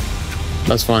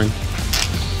 That's fine.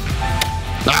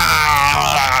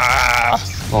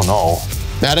 Oh no.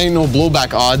 That ain't no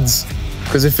blowback odds.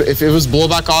 Because if it was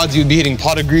blowback odds, you'd be hitting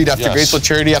Pot of Greed after Graceful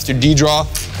Charity, after D-Draw.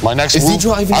 My next move,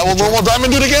 I will normal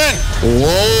Diamond Dude again!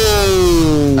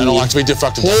 Whoa! And I'll activate the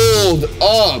effect of Hold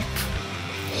up!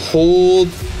 Hold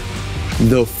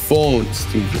the phone,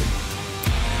 Steven.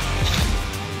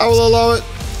 I will allow it.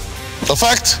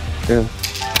 Effect? Yeah.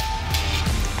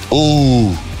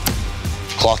 Ooh.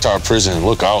 Clock Tower Prison,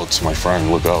 look out, my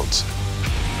friend, look out.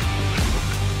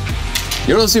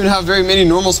 You don't even have very many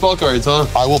normal spell cards, huh?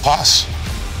 I will pass.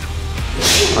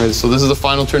 All right, so this is the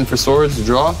final turn for Swords,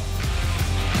 draw.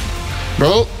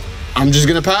 Bro, I'm just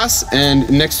gonna pass, and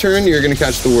next turn, you're gonna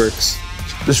catch the works.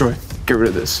 Destroy, get rid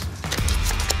of this.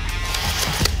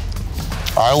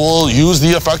 I will use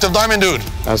the effect of Diamond Dude.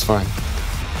 That's fine.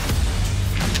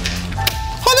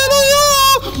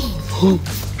 Hallelujah!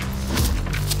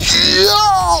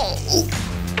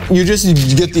 You just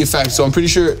get the effect, so I'm pretty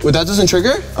sure, that doesn't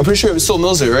trigger? I'm pretty sure it still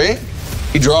mills it, right?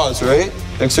 He draws, right?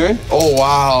 Next turn? Oh,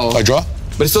 wow. I draw?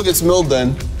 But it still gets milled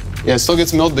then. Yeah, it still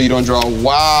gets milled, but you don't draw.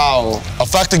 Wow.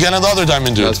 Effect again of the other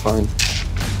Diamond Dude. That's fine.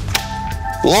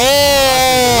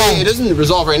 Whoa! It doesn't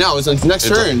resolve right now, it's on next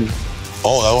turn.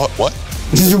 Oh, what?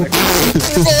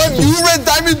 Have you read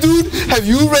Diamond Dude? Have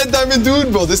you read Diamond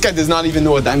Dude? Bro, this guy does not even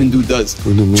know what Diamond Dude does.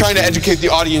 Trying to educate the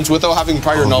audience without having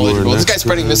prior knowledge, bro. This guy's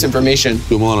spreading misinformation.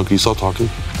 Yo, Milano, can you stop talking?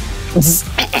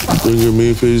 During your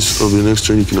main phase of your next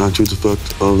turn, you can activate the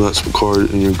effect of that card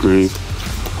in your grave.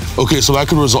 Okay, so that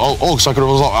could resolve, so I could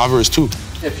resolve Avarice too.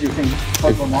 if you can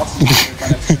put the monsters in your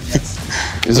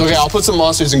next. It's okay, I'll put some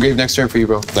monsters engraved next turn for you,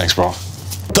 bro. Thanks, bro.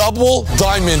 Double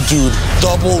diamond, dude.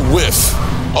 Double whiff.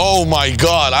 Oh my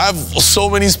god, I have so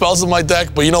many spells in my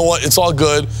deck, but you know what? It's all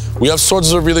good. We have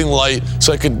Swords of Revealing Light,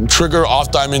 so I could trigger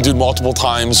off diamond dude multiple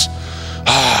times.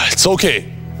 It's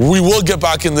okay. We will get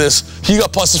back in this. He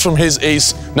got pluses from his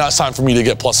ace. Now it's time for me to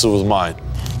get pluses with mine.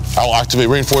 I will activate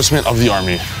Reinforcement of the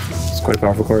Army. It's quite a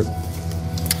powerful card.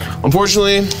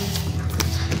 Unfortunately,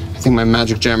 I think my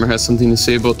Magic Jammer has something to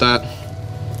say about that.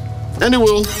 And it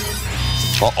will.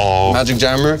 Uh-oh. Magic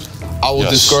Jammer. I will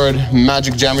discard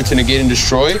Magic Jammer to negate and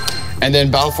destroy. And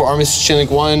then Battle for Artemis Chain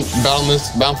Link 1,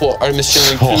 Battle for Artemis Chain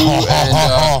Link 2,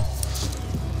 and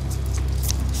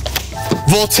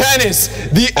Voltanis,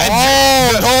 the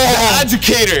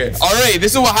educator. All right,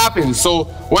 this is what happens. So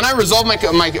when I resolve my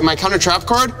counter trap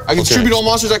card, I can distribute all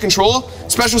monsters I control,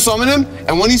 special summon them,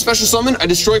 and when he's special summoned, I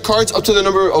destroy cards up to the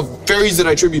number of fairies that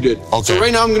I tributed. So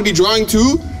right now I'm gonna be drawing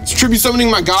 2, tribute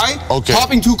summoning my guy,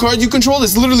 popping 2 cards you control.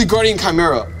 This is literally Guardian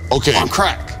Chimera. On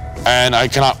crack. And I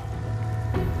cannot.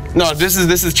 No, this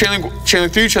is Chain Link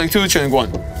 3, Chain Link 2, Chain Link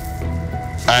 1.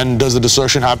 And does the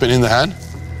distortion happen in the hand?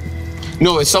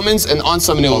 No, it summons, and on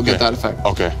summon it will get that effect.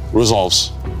 Okay,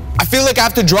 resolves. I feel like I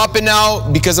have to drop it now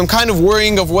because I'm kind of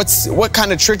worrying of what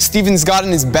kind of tricks Steven's got in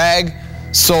his bag.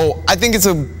 So I think it's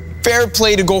a fair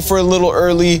play to go for a little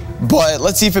early, but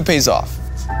let's see if it pays off.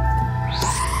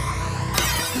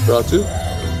 Draw 2.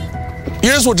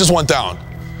 Here's what just went down.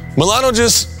 Milano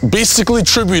just basically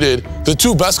tributed the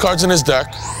 2 best cards in his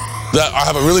deck that I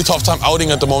have a really tough time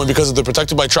outing at the moment because they're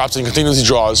protected by traps and continuously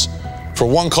draws for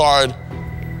 1 card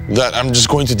that I'm just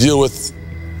going to deal with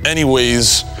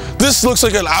anyways. This looks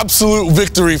like an absolute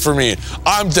victory for me.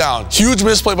 I'm down. Huge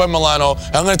misplay by Milano.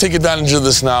 I'm going to take advantage of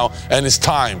this now, and it's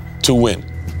time to win.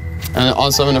 And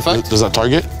on summon effect? Does that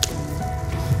target?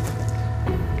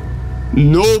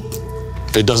 Nope.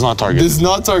 It does not target. Does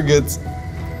not target.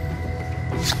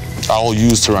 I will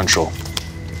use Torrential.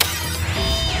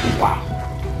 Wow.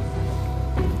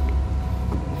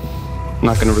 I'm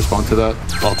not going to respond to that.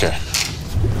 Okay.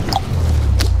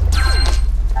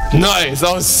 Nice,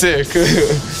 that was sick.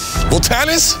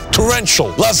 Voltanis, Torrential,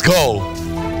 let's go.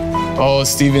 Oh,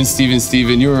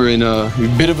 Steven, you were in a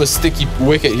bit of a sticky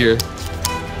wicket here.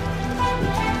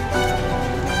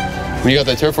 You got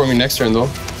that terraforming next turn though,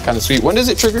 kind of sweet. When does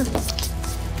it trigger?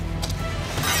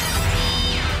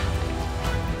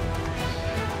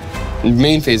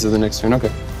 Main phase of the next turn,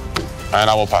 okay. And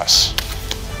I will pass.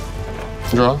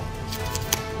 Draw.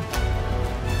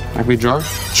 Can we draw?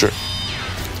 Sure.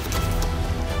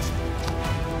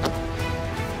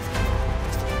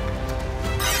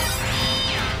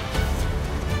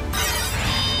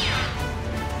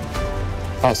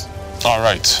 Pass. All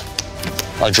right.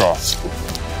 I draw.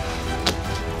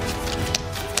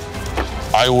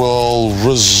 I will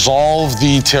resolve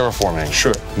the terraforming.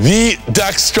 Sure. The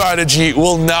deck strategy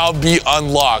will now be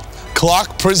unlocked.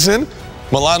 Clock Prison.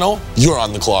 Milano, you're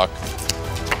on the clock.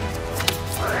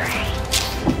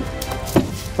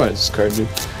 What is this card, dude?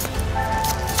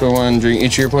 Go on, during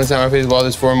each of your opponent's time phase, while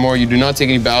there's 4 more, you do not take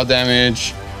any battle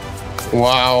damage.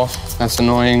 Wow, that's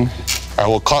annoying. I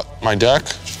will cut my deck.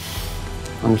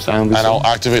 Understandably. And I'll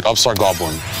activate Upstart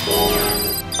Goblin.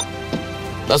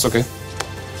 That's okay.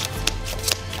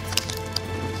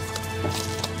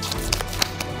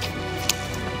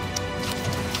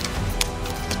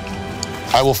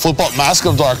 I will flip up Mask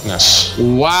of Darkness.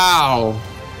 Wow.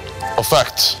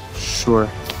 Effect. Sure.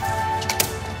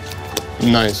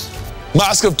 Nice.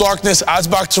 Mask of Darkness adds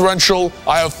back Torrential.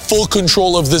 I have full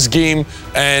control of this game,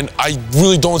 and I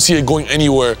really don't see it going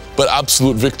anywhere but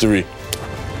absolute victory.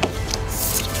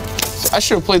 I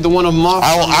should have played the one of Moth.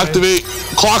 I will activate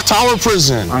Clock Tower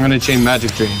Prison. I'm gonna chain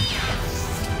Magic Drain.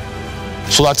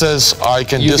 So that says I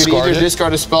can discard it? You can either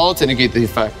discard a spell to negate the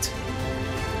effect.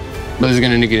 But it's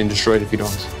gonna negate and destroy it if you don't.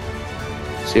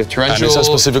 So you have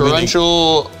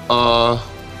Torrential,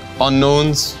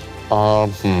 Unknowns,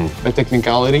 by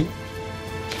technicality.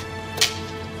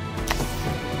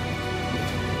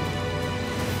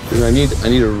 I need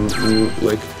a,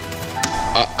 like,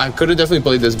 I could have definitely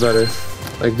played this better.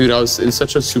 Like, dude, I was in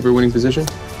such a super winning position.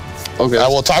 Okay. I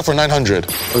will attack for 900.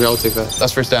 Okay, I'll take that.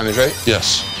 That's first damage, right?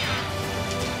 Yes.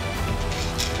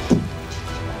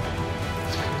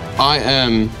 I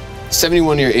am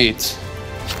 71 near 8.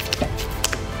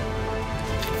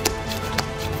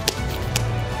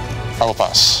 I will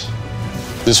pass.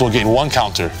 This will gain 1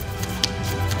 counter.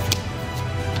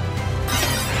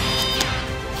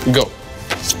 Go.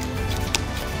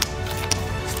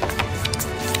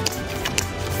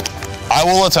 I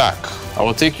will attack. I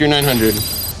will take your 900.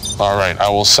 All right, I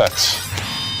will set.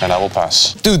 And I will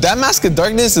pass. Dude, that Mask of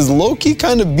Darkness is low-key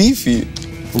kind of beefy.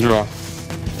 Draw.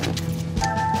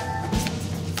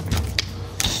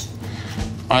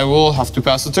 I will have to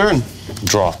pass the turn.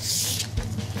 Draw.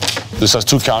 This has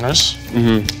 2 counters.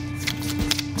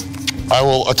 I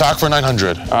will attack for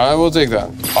 900. I will take that.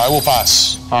 I will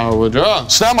pass. I will draw.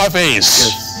 Snap my face.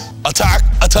 Yes. Attack,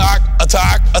 attack,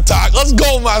 attack, attack. Let's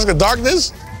go, Mask of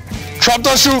Darkness. Trap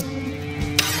dust shoot.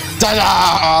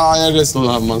 Ta-da! I still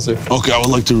don't have a monster. Okay, I would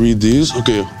like to read these.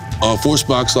 Okay, Force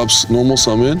Back stops normal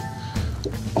summon.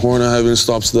 Horn of Heaven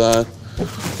stops that.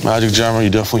 Magic Jammer, he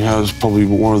definitely has probably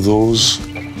one of those.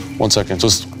 1 second,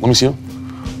 just let me see him.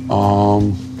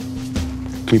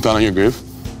 Can you fan on your grave?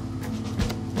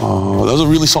 That was a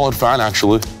really solid fan,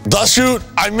 actually. Dust shoot,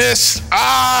 I missed.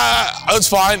 It's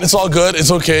fine, it's all good,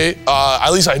 it's okay. At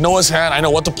least I know his hand, I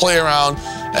know what to play around.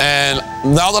 And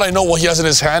now that I know what he has in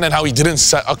his hand and how he didn't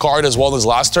set a card as well as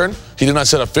last turn, he did not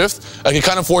set a 5th, I can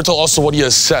kind of foretell also what he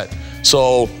has set.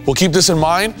 So we'll keep this in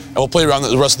mind and we'll play around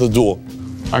the rest of the duel.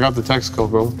 I got the tech skill,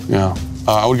 bro. Yeah,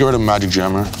 I would get rid of Magic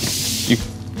Jammer.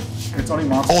 It's only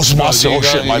monster. Oh, it's monster. Oh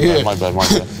shit, my bad.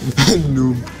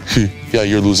 Noob. Yeah,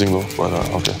 you're losing though, but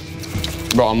okay.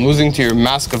 Bro, I'm losing to your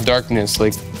Mask of Darkness.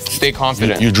 Like, stay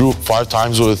confident. You drew 5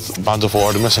 times with Bountiful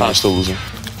Artemis and you're still losing.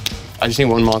 I just need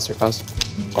 1 monster, pass.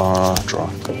 Draw.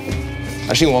 I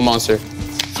just need 1 monster.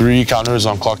 3 counters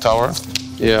on Clock Tower.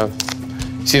 Yeah.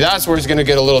 See, that's where it's gonna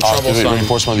get a little troublesome.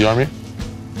 Reinforcement of the army.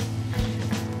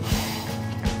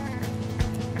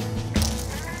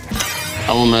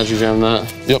 I will Magic Jam that.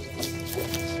 Yep.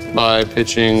 By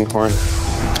pitching Horn.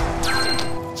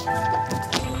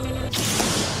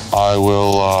 I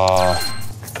will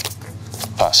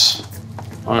pass.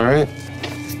 All right.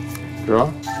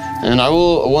 Draw. And I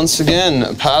will once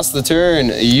again pass the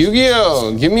turn.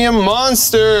 Yu-Gi-Oh! Give me a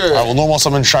monster! I will normal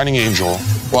summon Shining Angel.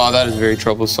 Wow, that is very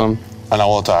troublesome. And I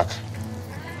will attack.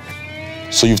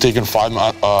 So you've taken 5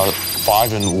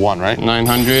 and 1, right?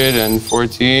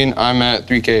 914. I'm at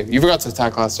 3K. You forgot to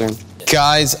attack last turn.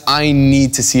 Guys, I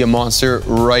need to see a monster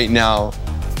right now.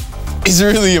 It's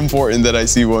really important that I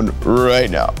see one right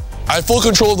now. I have full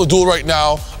control of the duel right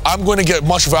now. I'm going to get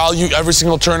much value every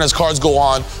single turn as cards go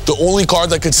on. The only card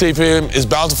that could save him is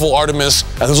Bountiful Artemis,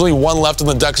 and there's only 1 left in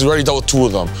the deck because we already dealt with 2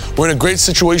 of them. We're in a great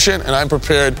situation, and I'm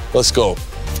prepared. Let's go.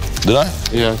 Did I?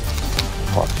 Yeah.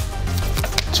 Fuck.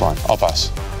 It's fine. I'll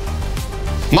pass.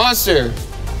 Monster!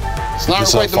 It's not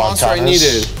quite the monster I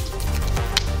needed.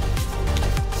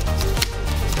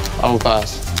 I will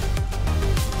pass.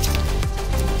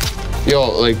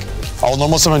 Yo, like... I will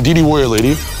normal summon DD Warrior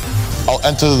Lady. I'll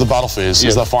enter the battle phase.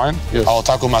 Is that fine? Yes. I'll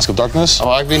attack with Mask of Darkness.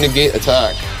 I'll activate negate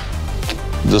attack.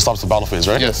 This stops the battle phase,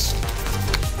 right? Yes.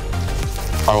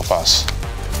 I will pass.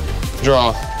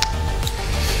 Draw.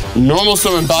 Normal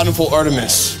summon Bountiful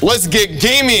Artemis. Let's get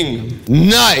gaming!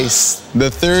 Nice! The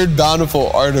 3rd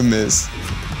Bountiful Artemis.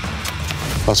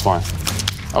 That's fine.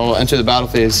 I will enter the battle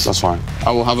phase. That's fine.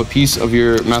 I will have a piece of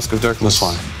your Mask of Darkness.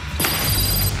 That's fine.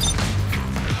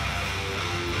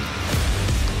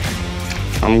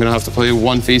 I'm gonna have to play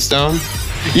 1 face down.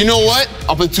 You know what?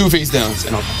 I'll put 2 face downs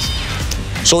and I'll pass.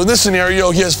 So in this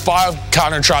scenario, he has 5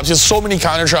 counter traps. He has so many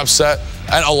counter traps set,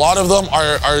 and a lot of them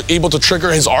are able to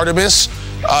trigger his Artemis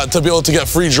to be able to get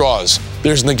free draws.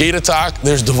 There's Negate Attack,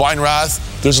 there's Divine Wrath,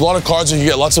 there's a lot of cards where you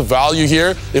get lots of value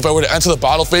here if I were to enter the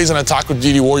battle phase and attack with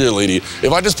DD Warrior Lady.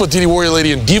 If I just put DD Warrior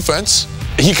Lady in defense,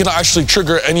 he can actually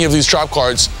trigger any of these trap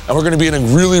cards, and we're gonna be in a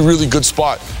really, really good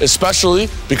spot, especially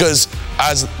because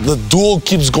as the duel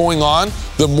keeps going on,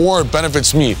 the more it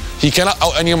benefits me. He cannot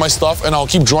out any of my stuff, and I'll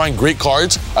keep drawing great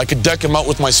cards. I could deck him out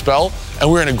with my spell,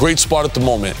 and we're in a great spot at the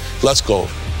moment. Let's go.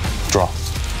 Draw.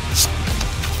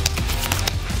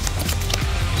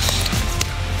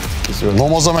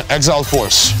 Normal summon Exiled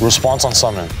Force. Response on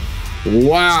summon.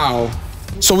 Wow.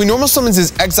 So we normal summons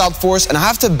his Exiled Force, and I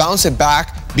have to bounce it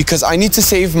back because I need to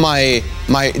save my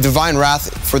Divine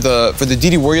Wrath for the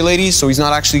DD Warrior Lady, so he's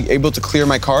not actually able to clear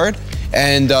my card.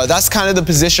 And that's kind of the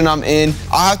position I'm in.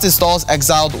 I'll have to stall his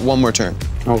Exiled 1 more turn.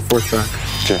 Oh, force back.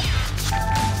 Okay.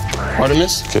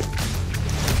 Artemis? Okay.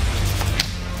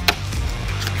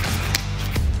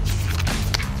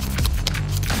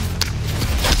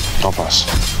 I'll pass.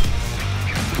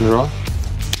 Draw.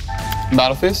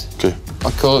 Battle phase? Okay.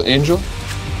 I'll kill Angel.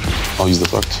 I'll use the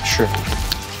effect. Sure.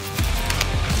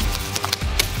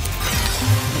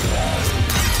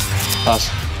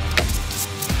 Pass.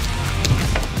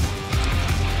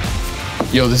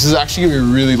 Yo, this is actually gonna be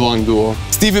a really long duel.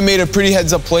 Steven made a pretty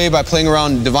heads-up play by playing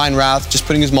around Divine Wrath, just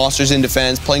putting his monsters in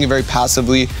defense, playing it very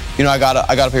passively. You know, I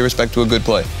gotta pay respect to a good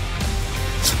play.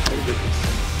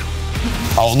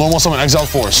 I will normal summon Exiled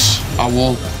Force. I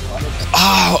will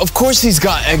Oh, of course he's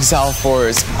got Exile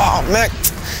Force. Oh, man.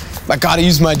 I gotta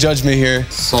use my judgment here.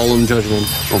 Solemn judgment.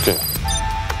 Okay.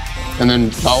 And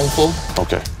then powerful.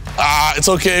 Okay. It's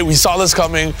okay. We saw this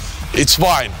coming. It's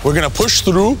fine. We're gonna push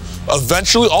through.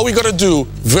 Eventually, all we gotta do,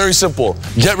 very simple,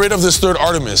 get rid of this third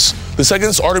Artemis. The second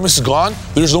this Artemis is gone,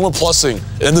 there's no more plussing,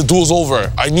 and the duel's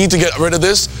over. I need to get rid of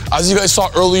this. As you guys saw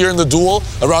earlier in the duel,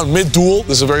 around mid-duel,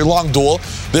 this is a very long duel,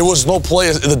 there was no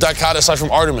play the deck had aside from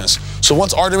Artemis. So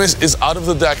once Artemis is out of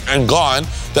the deck and gone,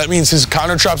 that means his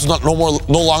counter traps no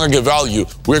longer get value.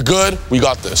 We're good. We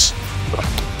got this.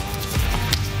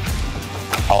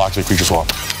 I'll activate creature swap.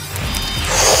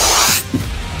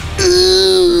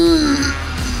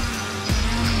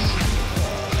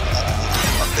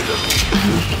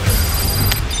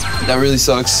 That really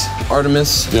sucks.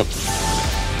 Artemis. Yep.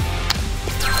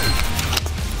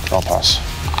 I'll pass.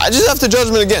 I just have to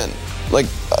judgment again. Like,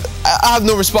 I have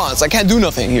no response. I can't do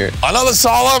nothing here. Another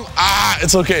Solemn?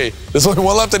 It's okay. There's only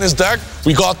one left in his deck.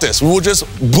 We got this. We will just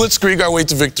blitzkrieg our way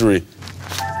to victory.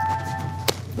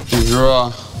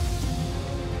 Draw.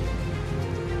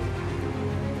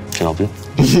 Can I help you?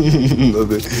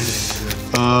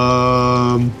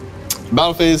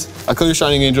 Battle phase. I kill your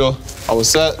Shining Angel. I was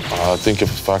set. Think of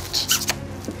effect.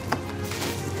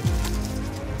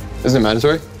 Isn't it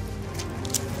mandatory?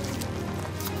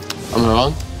 Am I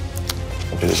wrong?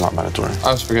 It is not mandatory. I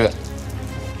always forget.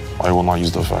 I will not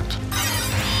use the effect.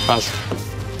 Pass.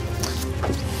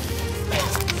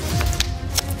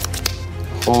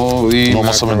 Holy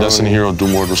Normal summon macaroni. Destiny Hero,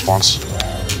 Doom Ward response.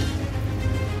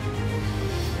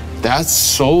 That's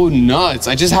so nuts.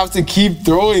 I just have to keep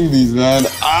throwing these, man.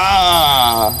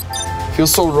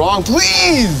 Feels so wrong.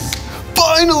 Please!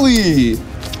 Finally!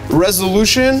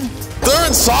 Resolution?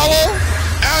 Third Solemn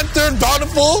and third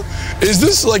Bountiful? Is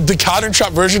this like the counter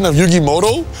trap version of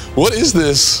Yu-Gi-Oh? What is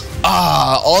this?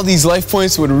 All these life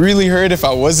points would really hurt if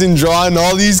I wasn't drawing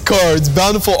all these cards.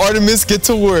 Bountiful Artemis, get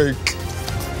to work.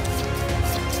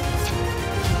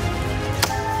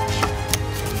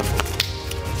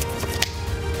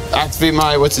 Activate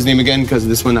my, what's his name again? Because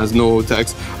this one has no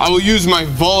text. I will use my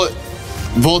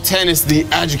Voltanis the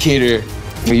Educator.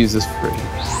 I'm gonna use this for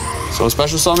it. So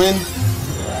special summon,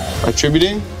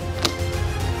 attributing,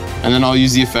 and then I'll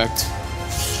use the effect.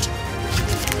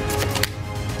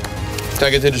 I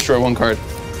get to destroy one card.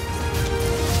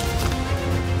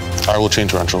 I will chain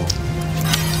torrential.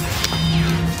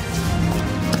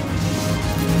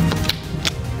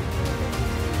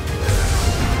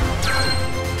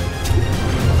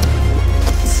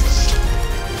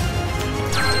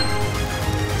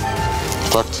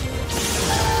 Effect.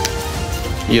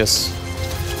 Yes.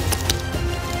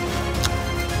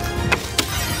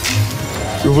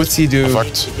 What's he do?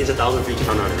 Effect. He's 1,000 free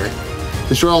count on it, right?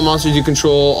 Destroy all monsters you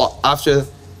control after.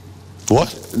 What?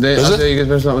 After you get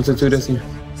personal with the 2 destiny.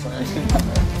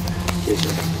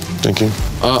 Thinking.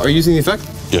 Are you using the effect?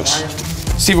 Yes.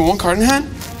 Steve, one card in hand?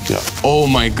 Yeah. Oh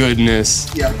my goodness.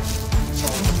 Yeah.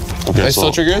 Okay. I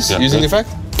still triggers yeah, using yeah. the effect?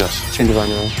 Yes. Change divine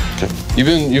arrow. Okay.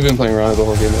 You've been playing around the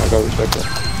whole game. I gotta respect that.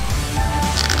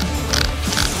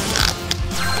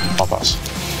 I'll pass.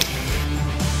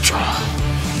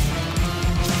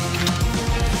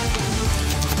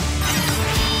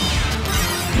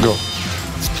 Go.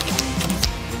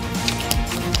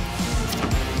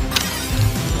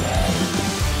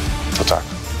 Attack.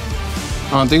 I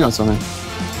don't think that's something.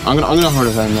 I'm gonna hard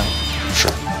defend that.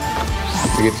 Sure.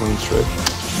 To get something straight.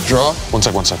 Draw. One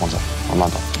sec. I'm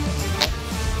not done.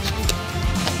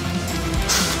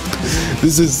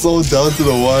 This is so down to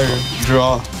the wire.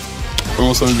 Draw.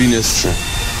 Almost on Venus. Sure.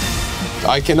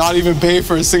 I cannot even pay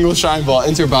for a single shine ball.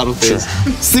 Enter battle phase.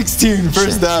 Sure. 16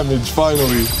 first damage,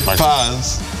 finally. Nice.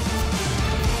 Pass.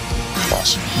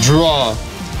 Pass. Draw.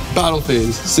 Battle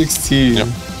phase. 16. Yep.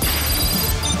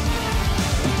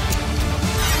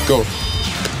 Go.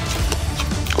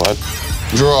 Go ahead.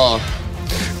 Draw.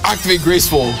 Activate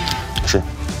Graceful. Sure.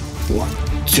 1,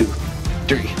 2,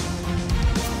 3.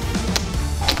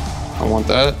 I want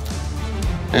that.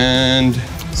 And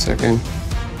second.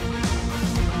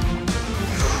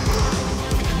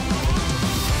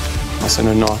 I'll send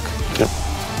a knock. Yep.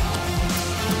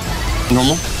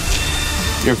 Normal.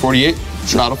 You're 48.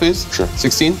 Sure. Battle phase. Sure.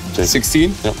 16. Take.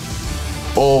 16. Yep.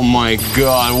 Oh my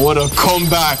god, what a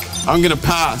comeback. I'm gonna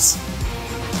pass.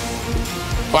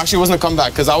 Well, actually, it wasn't a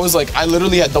comeback because I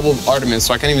literally had double Artemis,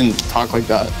 so I can't even talk like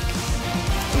that.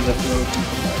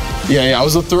 Yeah, I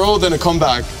was a throw, then a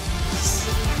comeback.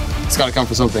 It's gotta count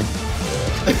for something.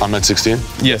 I'm at 16.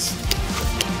 Yes.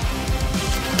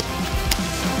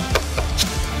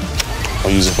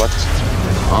 I'll use effect.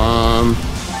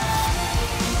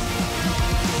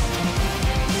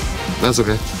 That's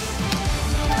okay.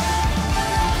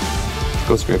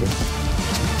 Go scraper.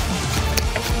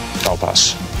 I'll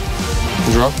pass.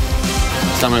 Draw.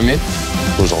 Time I made.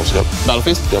 Results, yep. Battle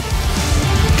phase. Yep.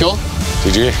 Kill.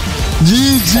 GG.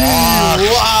 GG!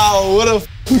 Wow, what a...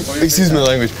 Excuse my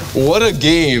language. What a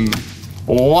game.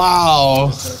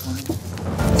 Wow.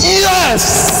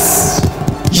 Yes!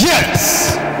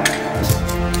 Yes!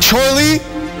 Charlie,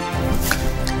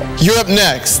 you're up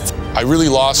next. I really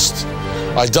lost.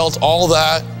 I dealt all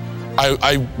that.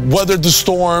 I weathered the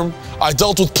storm. I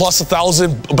dealt with plus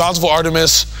 1,000 Bountiful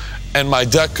Artemis, and my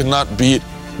deck could not beat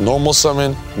normal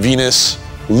summon, Venus,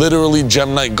 literally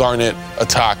Gem Knight Garnet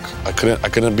attack. I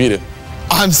couldn't beat it.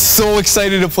 I'm so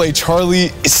excited to play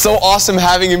Charlie. It's so awesome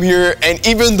having him here. And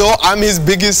even though I'm his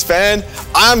biggest fan,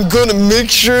 I'm gonna make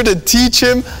sure to teach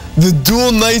him the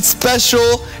Duel Night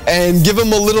special and give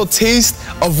him a little taste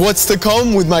of what's to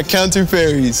come with my counter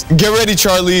fairies. Get ready,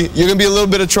 Charlie. You're gonna be a little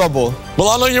bit of trouble. Well,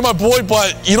 I know you're my boy,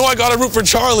 but you know I gotta root for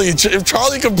Charlie. If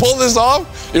Charlie can pull this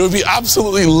off, it would be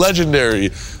absolutely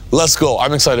legendary. Let's go.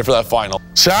 I'm excited for that final.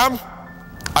 Sam,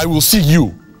 I will see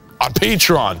you on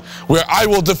Patreon, where I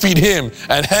will defeat him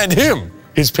and hand him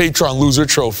his Patreon loser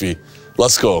trophy.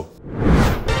 Let's go.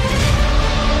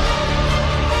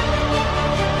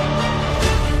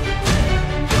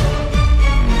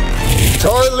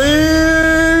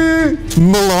 Charlie!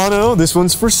 Milano, this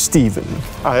one's for Steven.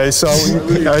 I saw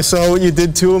what you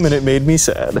did to him and it made me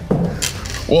sad.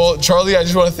 Well, Charlie, I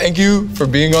just want to thank you for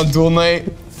being on Duel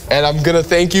Night. And I'm gonna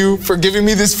thank you for giving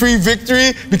me this free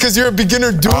victory because you're a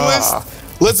beginner duelist.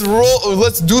 Let's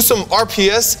do some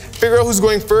RPS, figure out who's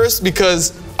going first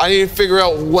because I need to figure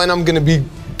out when I'm gonna be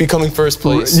becoming first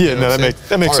place. Yeah, no,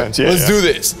 that makes sense. Yeah, let's do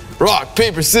this. Rock,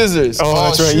 paper, scissors. Oh,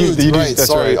 that's right. Shoot. That's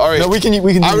Sorry. right. All right. No, we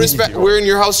can. I respect. We're in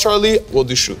your house, Charlie. We'll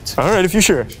do shoot. All right, if you're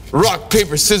sure. Rock,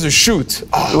 paper, scissors, shoot.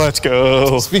 Let's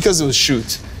go. It's because it was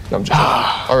shoot. No, I'm joking.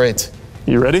 All right.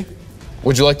 You ready?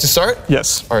 Would you like to start?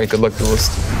 Yes. All right. Good luck,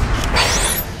 duelist.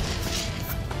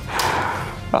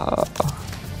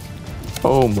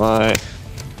 Oh my.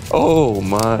 Oh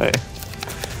my.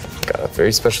 Got a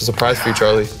very special surprise for you,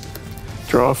 Charlie.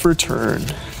 Draw for turn.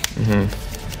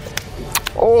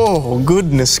 Oh,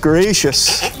 goodness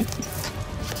gracious.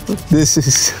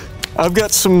 I've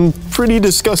got some pretty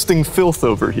disgusting filth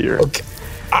over here. Okay.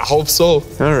 I hope so.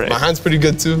 All right. My hand's pretty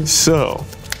good too. So,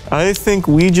 I think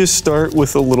we just start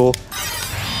with a little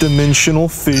dimensional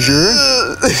fissure.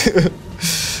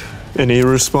 Any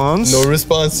response? No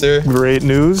response, sir. Great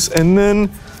news. And then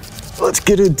let's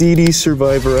get a DD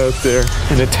survivor out there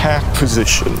in attack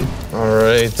position. All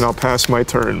right. And I'll pass my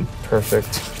turn.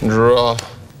 Perfect. Draw.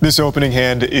 This opening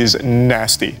hand is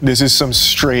nasty. This is some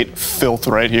straight filth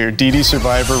right here. DD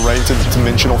survivor right into the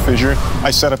dimensional fissure.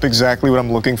 I set up exactly what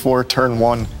I'm looking for. Turn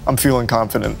one. I'm feeling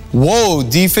confident. Whoa,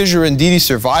 D fissure and DD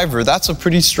survivor. That's a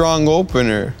pretty strong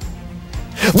opener.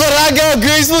 But I got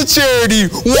graceful charity.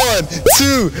 1,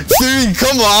 2, 3.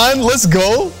 Come on, let's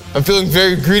go. I'm feeling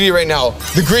very greedy right now.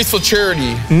 The graceful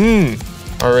charity.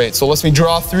 All right, so let me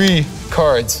draw 3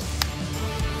 cards.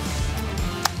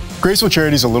 Graceful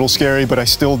Charity's a little scary, but I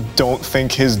still don't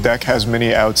think his deck has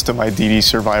many outs to my DD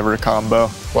Survivor combo.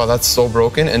 Wow, that's so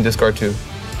broken. And discard 2.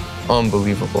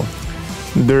 Unbelievable.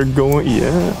 They're going,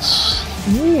 yes.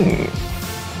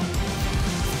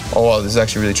 Oh wow, this is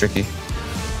actually really tricky.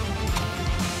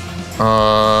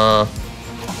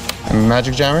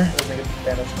 Magic Jammer?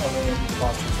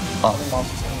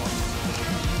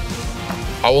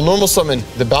 I will normal summon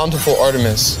the Bountiful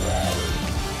Artemis.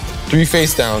 3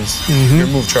 face downs. Your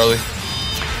move, Charlie.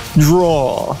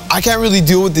 Draw. I can't really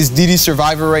deal with this DD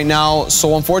Survivor right now,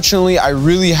 so unfortunately, I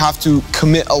really have to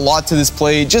commit a lot to this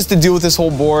play just to deal with this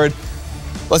whole board.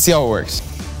 Let's see how it works.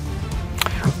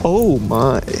 Oh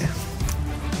my.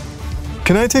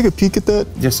 Can I take a peek at that?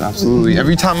 Yes, absolutely.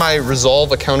 Every time I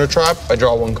resolve a counter trap, I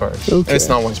draw 1 card. Okay. And it's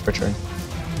not once per turn.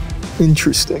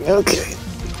 Interesting, okay.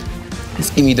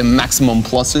 Just give me the maximum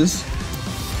pluses.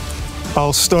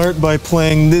 I'll start by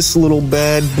playing this little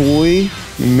bad boy.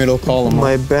 Middle column.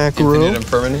 My back row. Infinite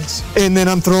Impermanence. And then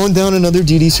I'm throwing down another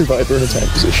DD Survivor in attack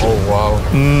position. Oh, wow.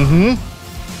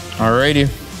 Alrighty.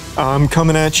 I'm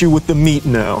coming at you with the meat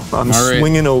now. I'm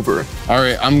swinging over.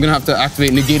 Alright, I'm gonna have to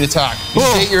activate Negate Attack.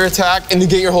 Negate your attack and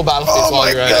negate your whole battle phase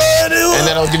while you're at it. And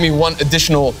then it'll give me 1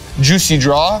 additional juicy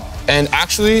draw. And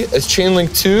actually, as Chain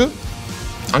Link 2,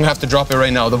 I'm gonna have to drop it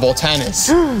right now, the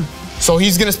Voltanis. So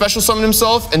he's gonna special summon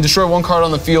himself and destroy 1 card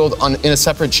on the field in a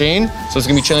separate chain. So it's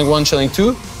gonna be Chain Link 1, Chain Link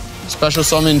 2, special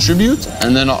summon Tribute,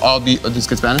 and then I'll be, this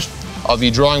gets banished. I'll be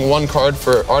drawing 1 card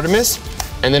for Artemis,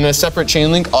 and then in a separate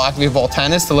Chain Link, I'll activate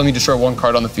Voltanis to let me destroy 1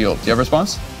 card on the field. Do you have a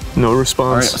response? No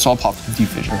response. Alright, so I'll pop D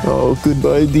Fissure. Oh,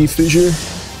 goodbye, D Fissure.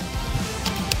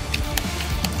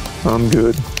 I'm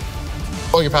good.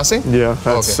 Oh, you're passing? Yeah,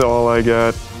 that's all I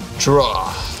got.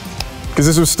 Draw. Because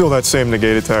this was still that same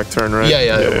negate attack turn, right?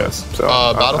 Yeah, it was. So,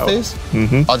 battle phase?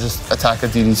 I'll just attack a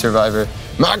DD survivor.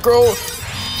 Macro!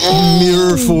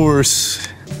 Mirror Force.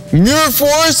 Mirror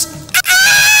Force!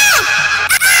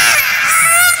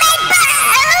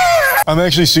 I'm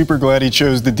actually super glad he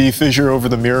chose the D-Fissure over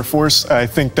the Mirror Force. I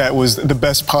think that was the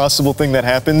best possible thing that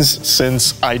happens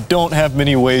since I don't have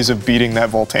many ways of beating that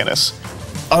Voltanis.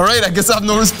 All right, I guess I have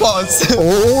no response.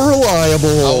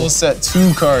 Reliable. I will set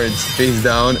 2 cards face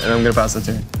down, and I'm gonna pass the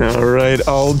turn. All right,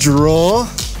 I'll draw.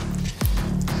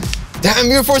 Damn,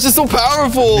 Mirror Force is so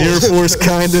powerful. Mirror Force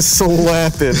kinda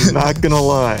slapping, not gonna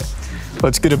lie.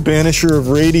 Let's get a Banisher of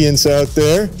Radiance out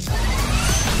there.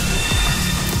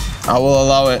 I will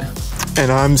allow it.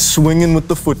 And I'm swinging with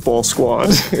the football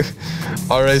squad.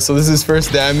 All right, so this is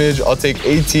first damage. I'll take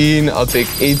 18, I'll take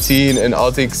 18, and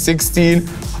I'll take 16.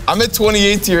 I'm at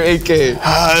 28 to your 8K.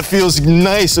 It feels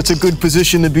nice. It's a good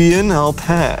position to be in. I'll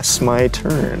pass my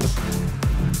turn.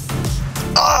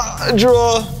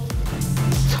 Draw.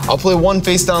 I'll play 1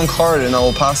 face down card and I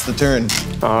will pass the turn.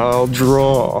 I'll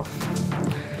draw.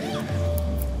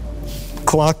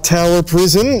 Clock Tower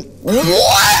Prison.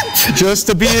 What? Just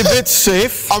to be a bit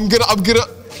safe. I'm gonna.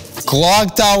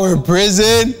 Clock Tower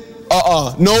Prison.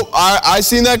 Nope. I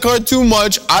seen that card too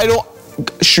much. I don't.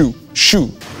 Shoot.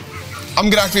 I'm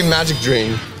gonna activate Magic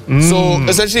Drain. So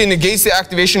essentially it negates the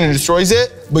activation and destroys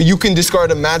it, but you can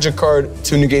discard a magic card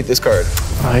to negate this card.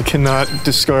 I cannot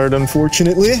discard,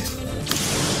 unfortunately.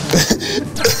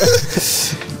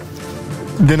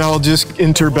 Then I'll just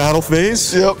enter battle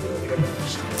phase. Yep.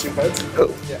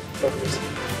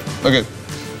 Okay.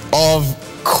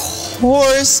 Of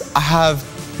course, I have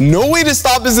no way to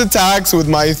stop his attacks with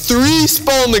my 3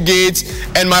 spell negates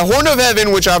and my Horn of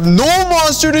Heaven, which I have no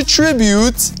monster to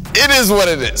tribute. It is what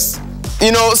it is.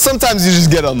 You know, sometimes you just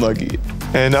get unlucky.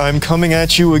 And I'm coming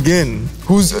at you again.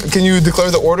 Can you declare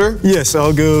the order? Yes,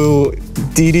 I'll go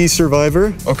DD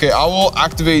Survivor. Okay, I will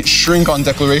activate Shrink on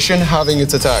declaration, having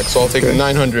its attack. So I'll take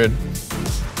 900.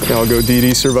 I'll go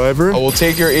DD Survivor. I will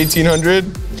take your 1800.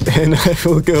 And I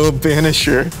will go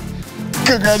Banisher.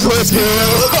 Congratulations.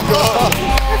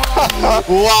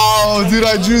 Wow, dude,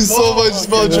 I drew so much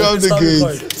spell trap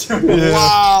negates. Yeah.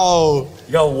 Wow.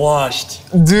 You got washed.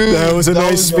 Dude, that was a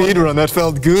nice speed run. That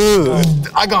felt good.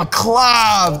 I got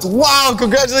clapped. Wow,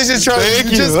 congratulations, Charlie.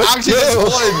 Thank you. Just actually just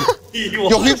won.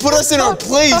 Yo, he put us in our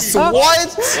place.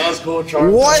 What? Let's go,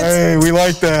 Charlie. What? Hey, we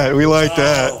like that. We like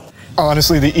that.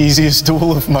 Honestly, the easiest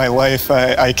duel of my life.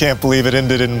 I can't believe it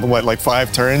ended in, what, like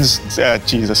 5 turns?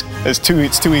 Jesus, it's too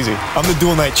easy. I'm the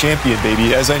Duel Night champion,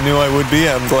 baby. As I knew I would be,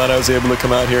 I'm glad I was able to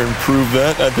come out here and prove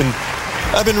that.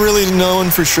 I've been really known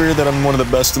for sure that I'm one of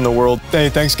the best in the world. Hey,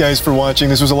 thanks guys for watching.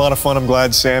 This was a lot of fun. I'm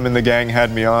glad Sam and the gang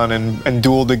had me on and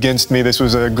dueled against me. This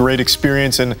was a great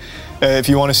experience, and if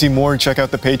you want to see more, check out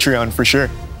the Patreon for sure.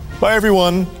 Bye,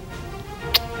 everyone.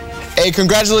 Hey,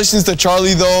 congratulations to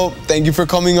Charlie, though. Thank you for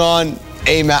coming on.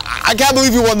 Hey, man, I can't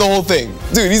believe you won the whole thing.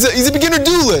 Dude, he's a beginner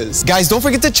duelist. Guys, don't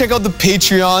forget to check out the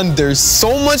Patreon. There's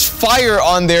so much fire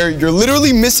on there. You're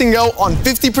literally missing out on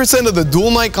 50% of the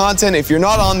Duel Night content if you're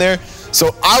not on there.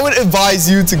 So I would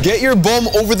advise you to get your bum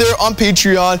over there on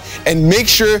Patreon and make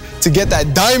sure to get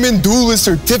that Diamond Duelist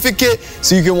certificate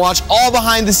so you can watch all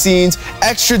behind the scenes,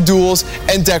 extra duels,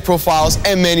 and deck profiles,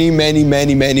 and many, many,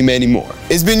 many, many, many more.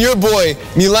 It's been your boy,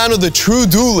 Milano the True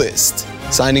Duelist,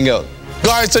 signing out.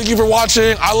 Guys, thank you for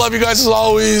watching. I love you guys as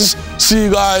always. See you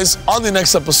guys on the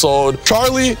next episode.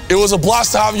 Charlie, it was a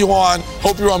blast to have you on.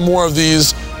 Hope you're on more of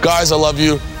these. Guys, I love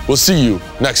you. We'll see you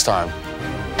next time.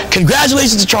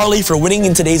 Congratulations to Charlie for winning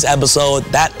in today's episode.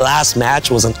 That last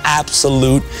match was an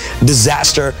absolute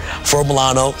disaster for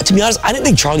Milano. To be honest, I didn't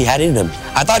think Charlie had it in him.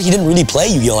 I thought he didn't really play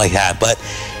Yu-Gi-Oh like that, but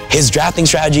his drafting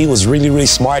strategy was really, really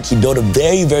smart. He built a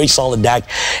very, very solid deck,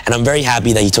 and I'm very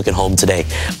happy that he took it home today.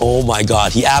 Oh my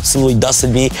God, he absolutely dusted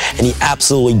me, and he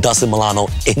absolutely dusted Milano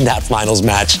in that finals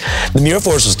match. The Mirror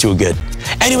Force was too good.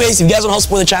 Anyways, if you guys want to help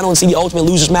support the channel and see the Ultimate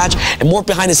Losers match and more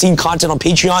behind-the-scenes content on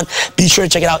Patreon, be sure to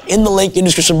check it out in the link in the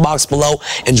description box below.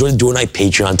 Enjoy the Duel Night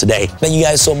Patreon today. Thank you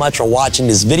guys so much for watching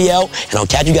this video, and I'll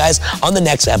catch you guys on the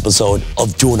next episode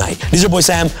of Duel Night. This is your boy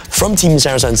Sam from Team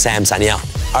Saracen. Sam signing out.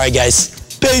 All right, guys.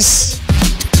 Peace.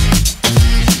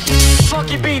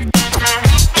 Funky beat.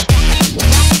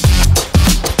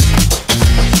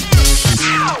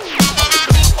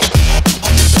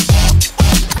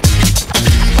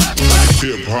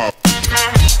 Hip hop.